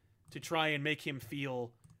results to try and make him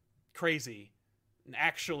feel crazy, and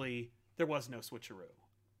actually there was no switcheroo.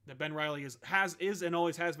 That Ben Reilly is and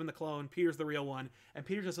always has been the clone. Peter's the real one, and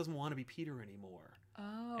Peter just doesn't want to be Peter anymore.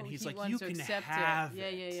 Oh, and he's he like, wants you to can accept have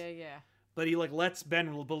it. Yeah. But he lets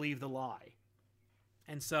Ben believe the lie,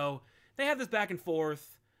 and so they have this back and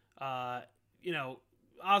forth.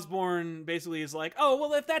 Osborn basically is like, oh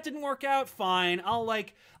well, if that didn't work out, fine.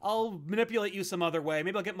 I'll manipulate you some other way.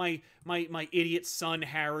 Maybe I'll get my idiot son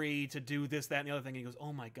Harry to do this, that, and the other thing. And he goes,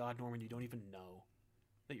 oh my God, Norman, you don't even know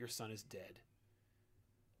that your son is dead.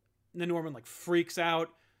 And then Norman freaks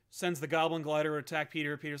out, sends the Goblin glider to attack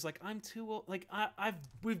Peter. Peter's like, I'm too old.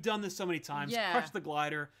 We've done this so many times. Yeah. Crush the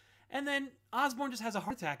glider. And then Osborn just has a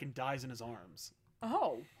heart attack and dies in his arms.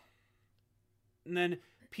 Oh. And then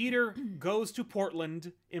Peter goes to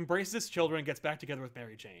Portland, embraces his children, gets back together with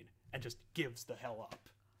Mary Jane, and just gives the hell up.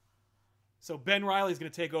 So Ben Reilly's going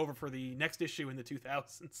to take over for the next issue in the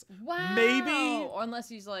 2000s. Wow. Maybe. Or unless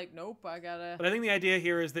he's like, nope, I gotta... But I think the idea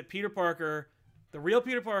here is that Peter Parker, the real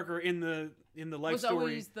Peter Parker in the life was story... Was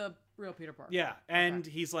always the real Peter Parker. Yeah, and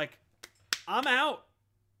he's like, I'm out.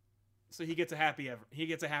 So he gets a happily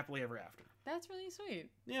ever after. That's really sweet.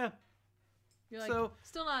 Yeah. You're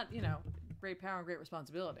still not, great power and great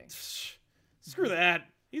responsibility. Screw that.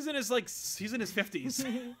 He's in his 50s.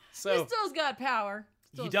 So he still's got power.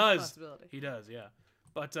 He does. He does, yeah.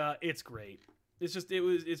 But it's great.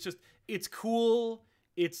 It's cool.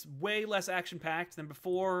 It's way less action packed than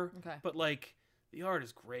before. Okay. But the art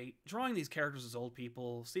is great. Drawing these characters as old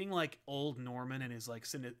people, seeing old Norman and his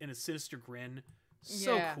in his sinister grin,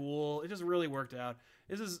 so cool. It just really worked out.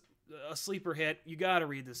 This is a sleeper hit. You got to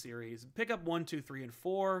read the series. Pick up 1, 2, 3, and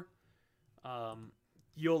 4.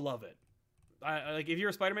 You'll love it. If you're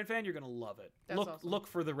a Spider-Man fan, you're gonna love it. That's awesome. Look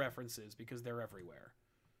for the references because they're everywhere.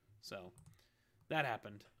 So that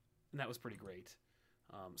happened, and that was pretty great.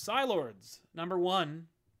 Psylords #1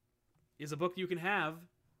 is a book you can have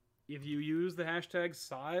if you use the hashtag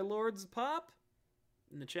PsyLordsPop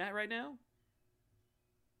in the chat right now.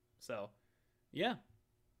 So, yeah.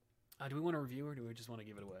 Do we want to review or do we just want to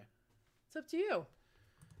give it away? It's up to you.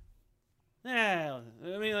 Yeah,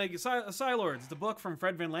 I mean, Psylords. It's a book from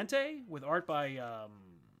Fred Van Lente with art by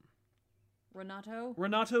Renato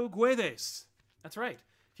Guedes. That's right.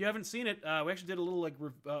 If you haven't seen it, we actually did a little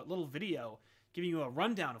little video giving you a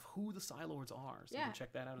rundown of who the Psylords are. So you can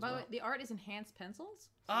check that out as well. By the way, the art is enhanced pencils.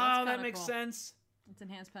 So that makes sense. It's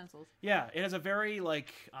enhanced pencils. Yeah, it has a very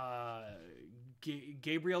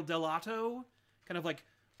Gabriel Dell'Otto kind of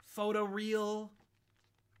photoreal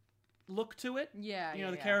look to it.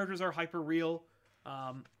 Yeah, the characters are hyper real.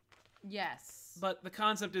 Yes. But the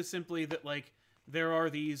concept is simply that there are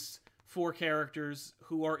these 4 characters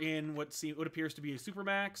who are in what appears to be a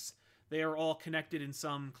supermax. They are all connected in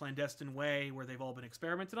some clandestine way where they've all been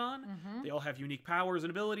experimented on. Mm-hmm. They all have unique powers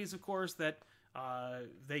and abilities, of course, that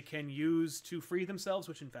they can use to free themselves,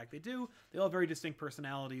 which in fact they do. They all have very distinct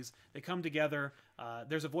personalities. They come together.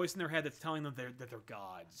 There's a voice in their head that's telling them that they're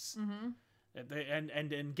gods. Mm-hmm.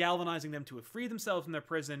 And galvanizing them to free themselves from their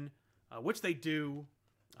prison, which they do.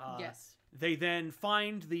 Yes. They then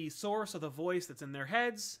find the source of the voice that's in their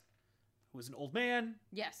heads, who is an old man.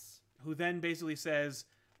 Yes. Who then basically says,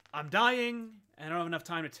 I'm dying, and I don't have enough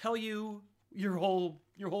time to tell you your whole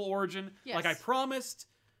origin, like I promised.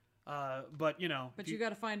 But you got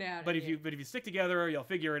to find out. But if you stick together, you'll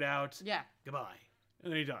figure it out. Yeah. Goodbye.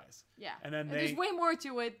 And then he dies. Yeah. And then there's way more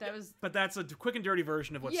to it. But that's a quick and dirty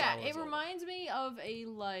version of what. Yeah, it reminds me of a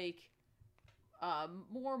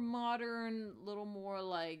more modern, little more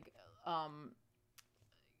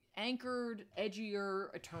anchored,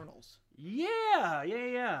 edgier Eternals.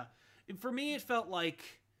 Yeah. For me, it felt like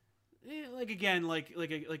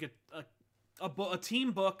a a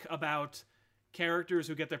team book about characters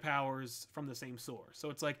who get their powers from the same source. So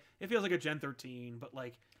it's like it feels like a Gen 13, but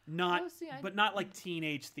like not like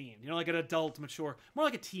teenage themed. You know, like an adult, mature, more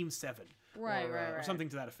like a Team 7, or something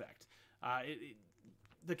to that effect.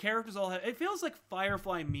 The characters all have. It feels like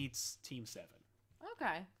Firefly meets Team 7.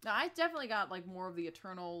 Okay, now I definitely got like more of the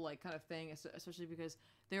eternal like kind of thing, especially because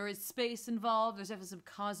there is space involved. There's definitely some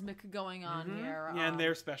cosmic going on here. Yeah, and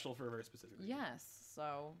they're special for a very specific reason. Yes.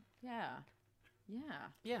 So yeah.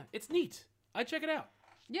 It's neat. I'd check it out.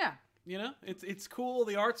 Yeah. You know, it's cool.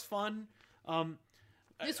 The art's fun.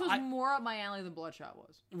 This was more up my alley than Bloodshot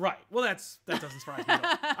was. Right. Well, that doesn't surprise me at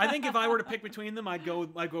all. I think if I were to pick between them, I'd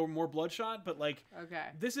go more Bloodshot. But like, okay,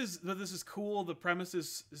 this is cool. The premise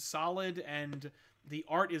is solid, and the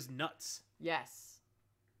art is nuts. Yes.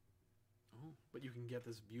 Oh, but you can get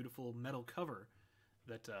this beautiful metal cover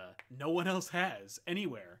that no one else has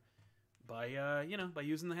anywhere by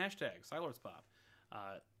using the hashtag SciLordsPop.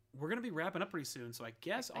 We're going to be wrapping up pretty soon, so I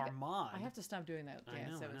guess our mod... I have to stop doing that.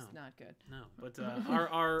 Yeah, so it's not good. No, but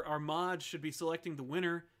our mod should be selecting the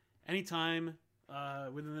winner anytime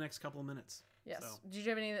within the next couple of minutes. Yes. So, did you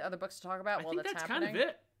have any other books to talk about while that's happening? I think that's kind of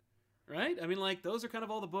it, right? I mean, like, those are kind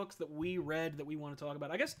of all the books that we read that we want to talk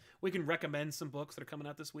about. I guess we can recommend some books that are coming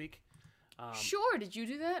out this week. Sure. Did you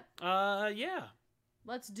do that? Yeah.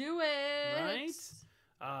 Let's do it. Right?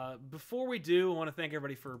 Before we do, I want to thank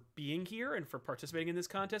everybody for being here and for participating in this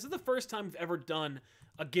contest. This is the first time we've ever done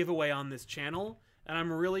a giveaway on this channel, and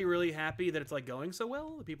I'm really, really happy that it's like going so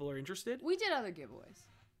well, that people are interested. We did other giveaways.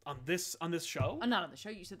 On this show? Not on the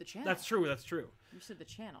show, you said the channel. That's true. You said the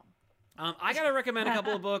channel. I gotta recommend a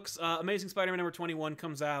couple of books. Amazing Spider-Man number 21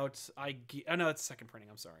 comes out. No, it's second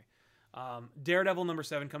printing, I'm sorry. Daredevil number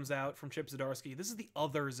 7 comes out from Chip Zdarsky. This is the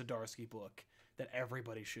other Zdarsky book that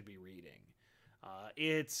everybody should be reading.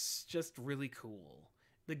 It's just really cool.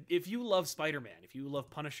 If you love Spider-Man, if you love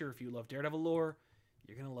Punisher, if you love Daredevil lore,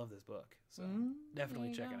 you're going to love this book. So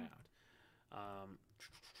definitely check it out. I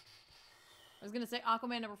was going to say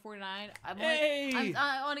Aquaman number 49. I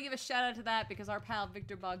want to give a shout out to that because our pal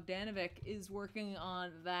Victor Bogdanovic is working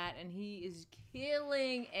on that and he is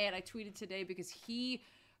killing it. I tweeted today because he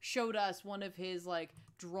showed us one of his like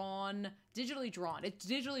digitally drawn. It's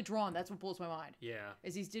digitally drawn. That's what blows my mind. Yeah.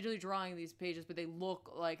 Is he's digitally drawing these pages, but they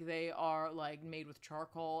look like they are like made with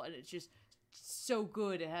charcoal, and it's just so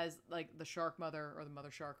good. It has like the shark mother or the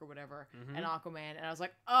mother shark or whatever, and Aquaman, and I was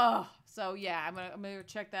like, oh. So yeah, I'm gonna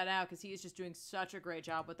check that out because he is just doing such a great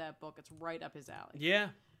job with that book. It's right up his alley. Yeah.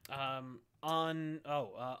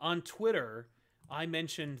 On Twitter, I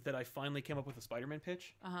mentioned that I finally came up with a Spider-Man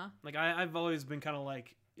pitch. Like I've always been kind of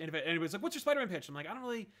like. And if anybody's like, what's your Spider-Man pitch? I'm like, I don't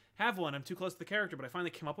really have one. I'm too close to the character, but I finally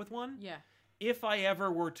came up with one. Yeah. If I ever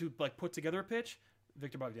were to like put together a pitch,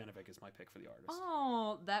 Victor Bogdanovic is my pick for the artist.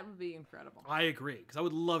 Oh, that would be incredible. I agree, because I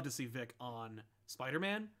would love to see Vic on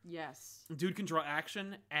Spider-Man. Yes. Dude can draw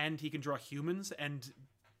action, and he can draw humans, and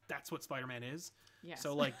that's what Spider-Man is. Yes.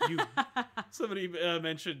 So like somebody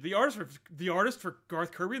mentioned the artist for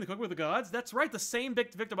Garth Kirby and the Cook with the Gods. That's right, the same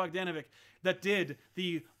Victor Bogdanovic that did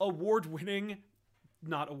the award-winning.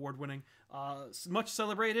 Not award-winning, much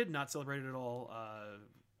celebrated, not celebrated at all.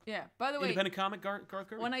 Yeah. By the way, independent comic Garth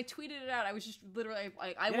Kirby. When I tweeted it out, I was just literally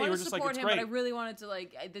I wanted to support him, but I really wanted to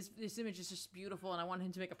like this image is just beautiful, and I wanted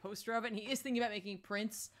him to make a poster of it. And he is thinking about making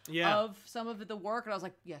prints of some of the work, and I was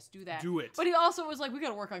like, yes, do that. Do it. But he also was like, we got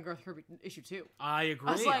to work on Garth Kirby issue 2. I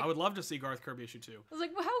agree. I would love to see Garth Kirby issue 2. I was like,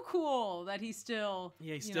 well, how cool that he still.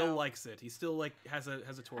 Yeah, he still likes it. He still like has a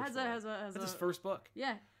torch. That's his first book.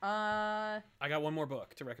 Yeah. I got one more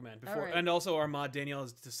book to recommend before, and also our mod Danielle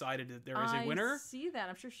has decided that there is a winner. I see that.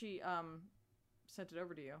 I'm sure she sent it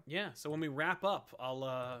over to you. Yeah. So when we wrap up,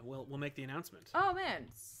 we'll make the announcement. Oh man,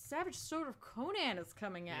 Savage Sword of Conan is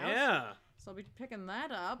coming out. Yeah. So I'll be picking that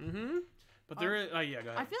up. But there is. Oh yeah, go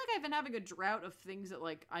ahead. I feel like I've been having a drought of things that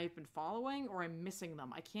like I've been following or I'm missing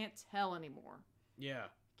them. I can't tell anymore. Yeah.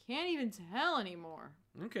 Can't even tell anymore.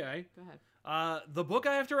 Okay. Go ahead. The book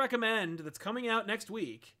I have to recommend that's coming out next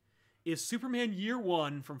week is Superman Year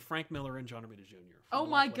One from Frank Miller and John Romita Jr. Oh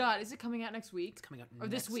my God! Is it coming out next week? It's coming out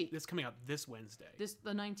this week. It's coming out this Wednesday.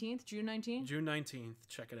 The 19th, June 19th. June 19th.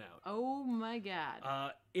 Check it out. Oh my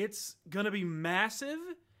God! It's gonna be massive,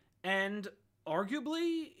 and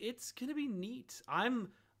arguably, it's gonna be neat. I'm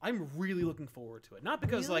really looking forward to it. Not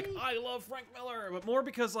because like I love Frank Miller, but more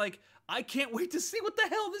because like I can't wait to see what the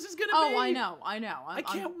hell this is gonna be. Oh, I know. I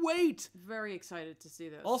can't wait. Very excited to see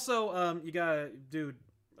this. Also, you gotta, dude,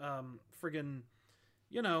 friggin',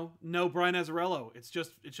 no Brian Azzarello. It's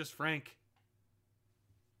just Frank.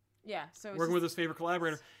 Yeah, so working with his favorite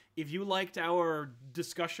collaborator. If you liked our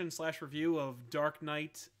discussion/review of Dark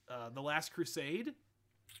Knight, The Last Crusade,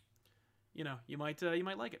 you might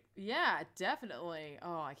like it. Yeah, definitely.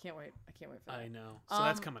 Oh, I can't wait. I can't wait for that. I know. So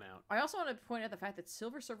that's coming out. I also want to point out the fact that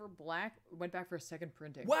Silver Surfer Black went back for a second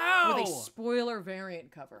printing. Wow! With a spoiler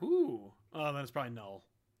variant cover. Ooh. Oh, then it's probably null.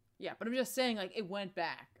 Yeah, but I'm just saying, like, it went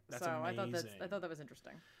back. That's so amazing. I thought that was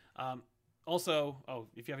interesting. Also,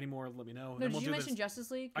 if you have any more, let me know. No, did you mention Justice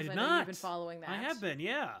League? I did know not. You've been following that. I have been,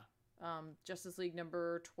 yeah. Justice League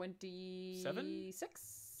number 26?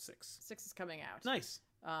 6 is coming out. Nice.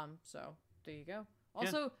 So there you go.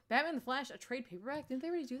 Also, Batman the Flash, a trade paperback. Didn't they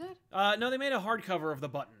already do that? No, they made a hardcover of the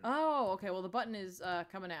Button. Oh, okay. Well, the Button is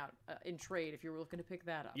coming out in trade if you're looking to pick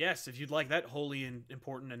that up. Yes, if you'd like that wholly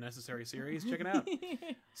important and necessary series, check it out.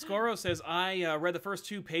 Scoro says, I read the first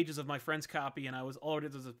 2 pages of my friend's copy, and I was already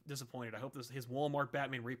disappointed. I hope his Walmart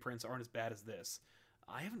Batman reprints aren't as bad as this.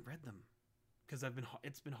 I haven't read them, because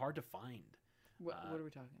it's been hard to find. What are we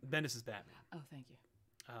talking about? Bendis' Batman. Oh, thank you.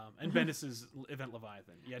 And Bendis' Event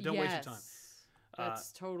Leviathan. Yeah, don't waste your time.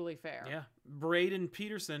 That's totally fair. Yeah. Braden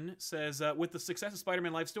Peterson says, with the success of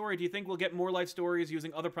Spider-Man Life Story, do you think we'll get more life stories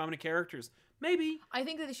using other prominent characters? Maybe. I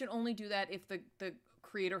think that they should only do that if the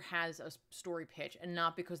creator has a story pitch and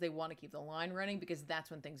not because they want to keep the line running, because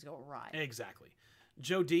that's when things go awry. Exactly.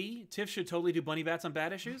 Joe D. Tiff should totally do bunny bats on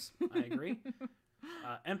bad issues. I agree.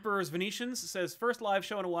 Emperor's Venetians says, first live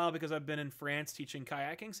show in a while because I've been in France teaching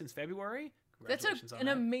kayaking since February. That's an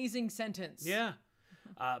amazing sentence. Yeah.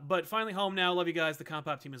 But finally home now. Love you guys. The Comp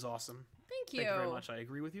Pop team is awesome. Thank you. Thank you very much. I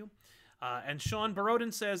agree with you. And Sean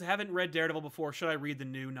Barodin says, haven't read Daredevil before. Should I read the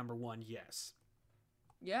new #1? Yes.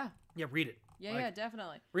 Yeah. Yeah, read it. Yeah,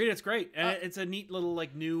 definitely. Read it. It's great. And it's a neat little,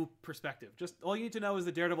 new perspective. Just all you need to know is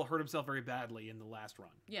that Daredevil hurt himself very badly in the last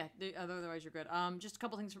run. Yeah, otherwise you're good. Just a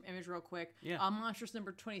couple things from Image real quick. Yeah. Monstrous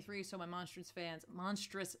number 23, so my Monstrous fans,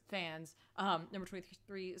 number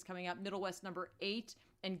 23 is coming out. Middle West number 8,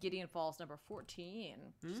 and Gideon Falls number 14.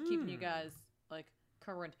 Just keeping you guys,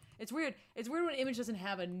 current. It's weird. It's weird when Image doesn't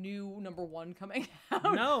have a new #1 coming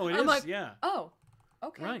out. No, it is, yeah. Oh,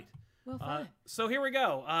 okay. Right. Well, fine. So here we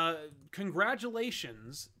go.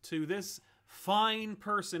 Congratulations to this fine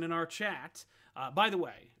person in our chat. By the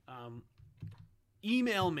way,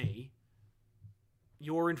 email me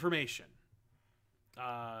your information.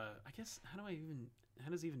 I guess how does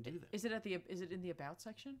he even do that? Is it in the about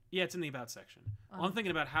section? Yeah, it's in the about section. Well, I'm thinking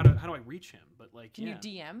about how do I reach him, but can you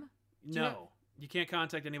DM? No, you can't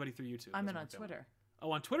contact anybody through YouTube. I meant on Twitter. Oh,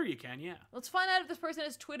 on Twitter you can, yeah. Let's find out if this person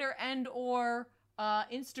has Twitter and or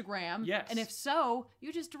Instagram. Yes. And if so,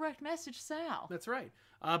 you just direct message Sal. That's right.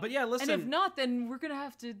 But yeah, listen. And if not, then we're going to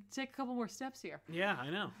have to take a couple more steps here. Yeah,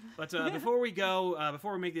 I know. But before we go,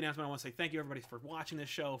 before we make the announcement, I want to say thank you, everybody, for watching this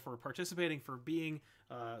show, for participating, for being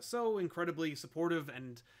so incredibly supportive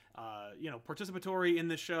and, participatory in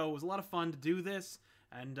this show. It was a lot of fun to do this.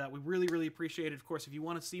 And we really, really appreciate it. Of course, if you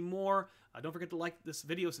want to see more, don't forget to like this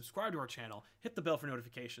video, subscribe to our channel, hit the bell for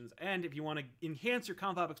notifications. And if you want to enhance your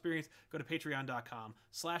Comic Pop experience, go to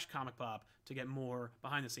patreon.com/comicpop to get more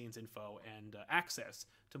behind-the-scenes info and access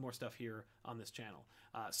to more stuff here on this channel.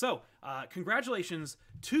 So, congratulations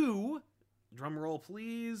to, drum roll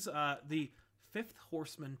please, the Fifth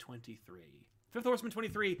Horseman 23. Fifth Horseman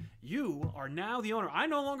 23, you are now the owner. I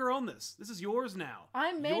no longer own this. This is yours now.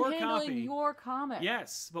 I'm manhandling your comic.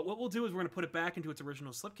 Yes, but what we'll do is we're going to put it back into its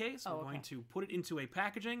original slipcase. We're going to put it into a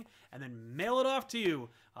packaging and then mail it off to you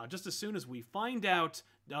just as soon as we find out.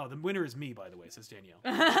 Oh, the winner is me, by the way, says Danielle.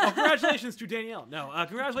 Congratulations to Danielle. No,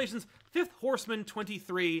 congratulations, Fifth Horseman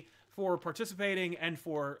 23, for participating and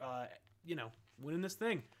for, winning this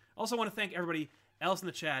thing. Also want to thank everybody else in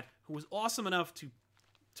the chat who was awesome enough to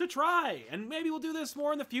try, and maybe we'll do this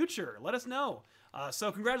more in the future. Let us know.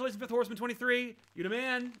 So congratulations, Fifth Horseman 23. You're the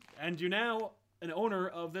man, and you're now an owner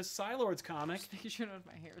of this Psylords comic. Just making sure none of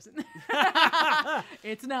my hair is in there.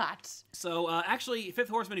 It's not. So actually, Fifth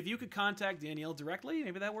Horseman, if you could contact Danielle directly,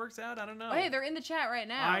 maybe that works out. I don't know. Oh, hey, they're in the chat right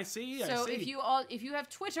now. I see. So if you have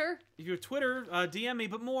Twitter, DM me,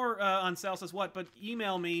 but more on Sal Says What. But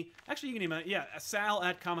email me. Actually, you can email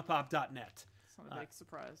sal@comicpop.net. A big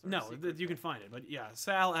surprise. No, you can find it. But yeah,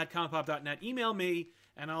 sal@comicpop.net. Email me,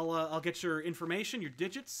 and I'll get your information, your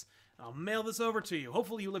digits. I'll mail this over to you.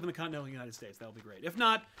 Hopefully you live in the continental United States. That'll be great. If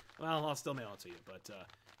not, well, I'll still mail it to you. But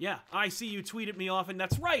yeah, I see you tweet at me often.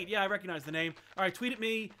 That's right. Yeah, I recognize the name. All right, tweet at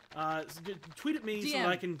me. Tweet at me DM. So that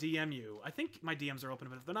I can DM you. I think my DMs are open,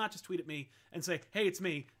 but if they're not, just tweet at me and say, hey, it's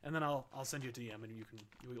me, and then I'll send you a DM, and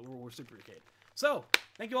we'll reciprocate. So,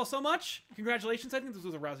 thank you all so much. Congratulations. I think this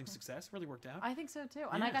was a rousing success. Really worked out. I think so, too.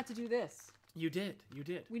 And I got to do this. You did.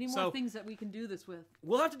 We need more things that we can do this with.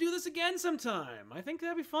 We'll have to do this again sometime. I think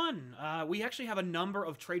that'd be fun. We actually have a number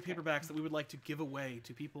of trade paperbacks that we would like to give away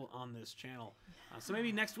to people on this channel. So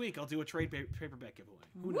maybe next week I'll do a trade paperback giveaway.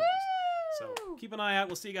 Who knows? So keep an eye out.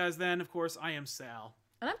 We'll see you guys then. Of course, I am Sal.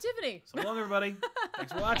 And I'm Tiffany. So long, everybody.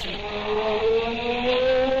 Thanks for watching.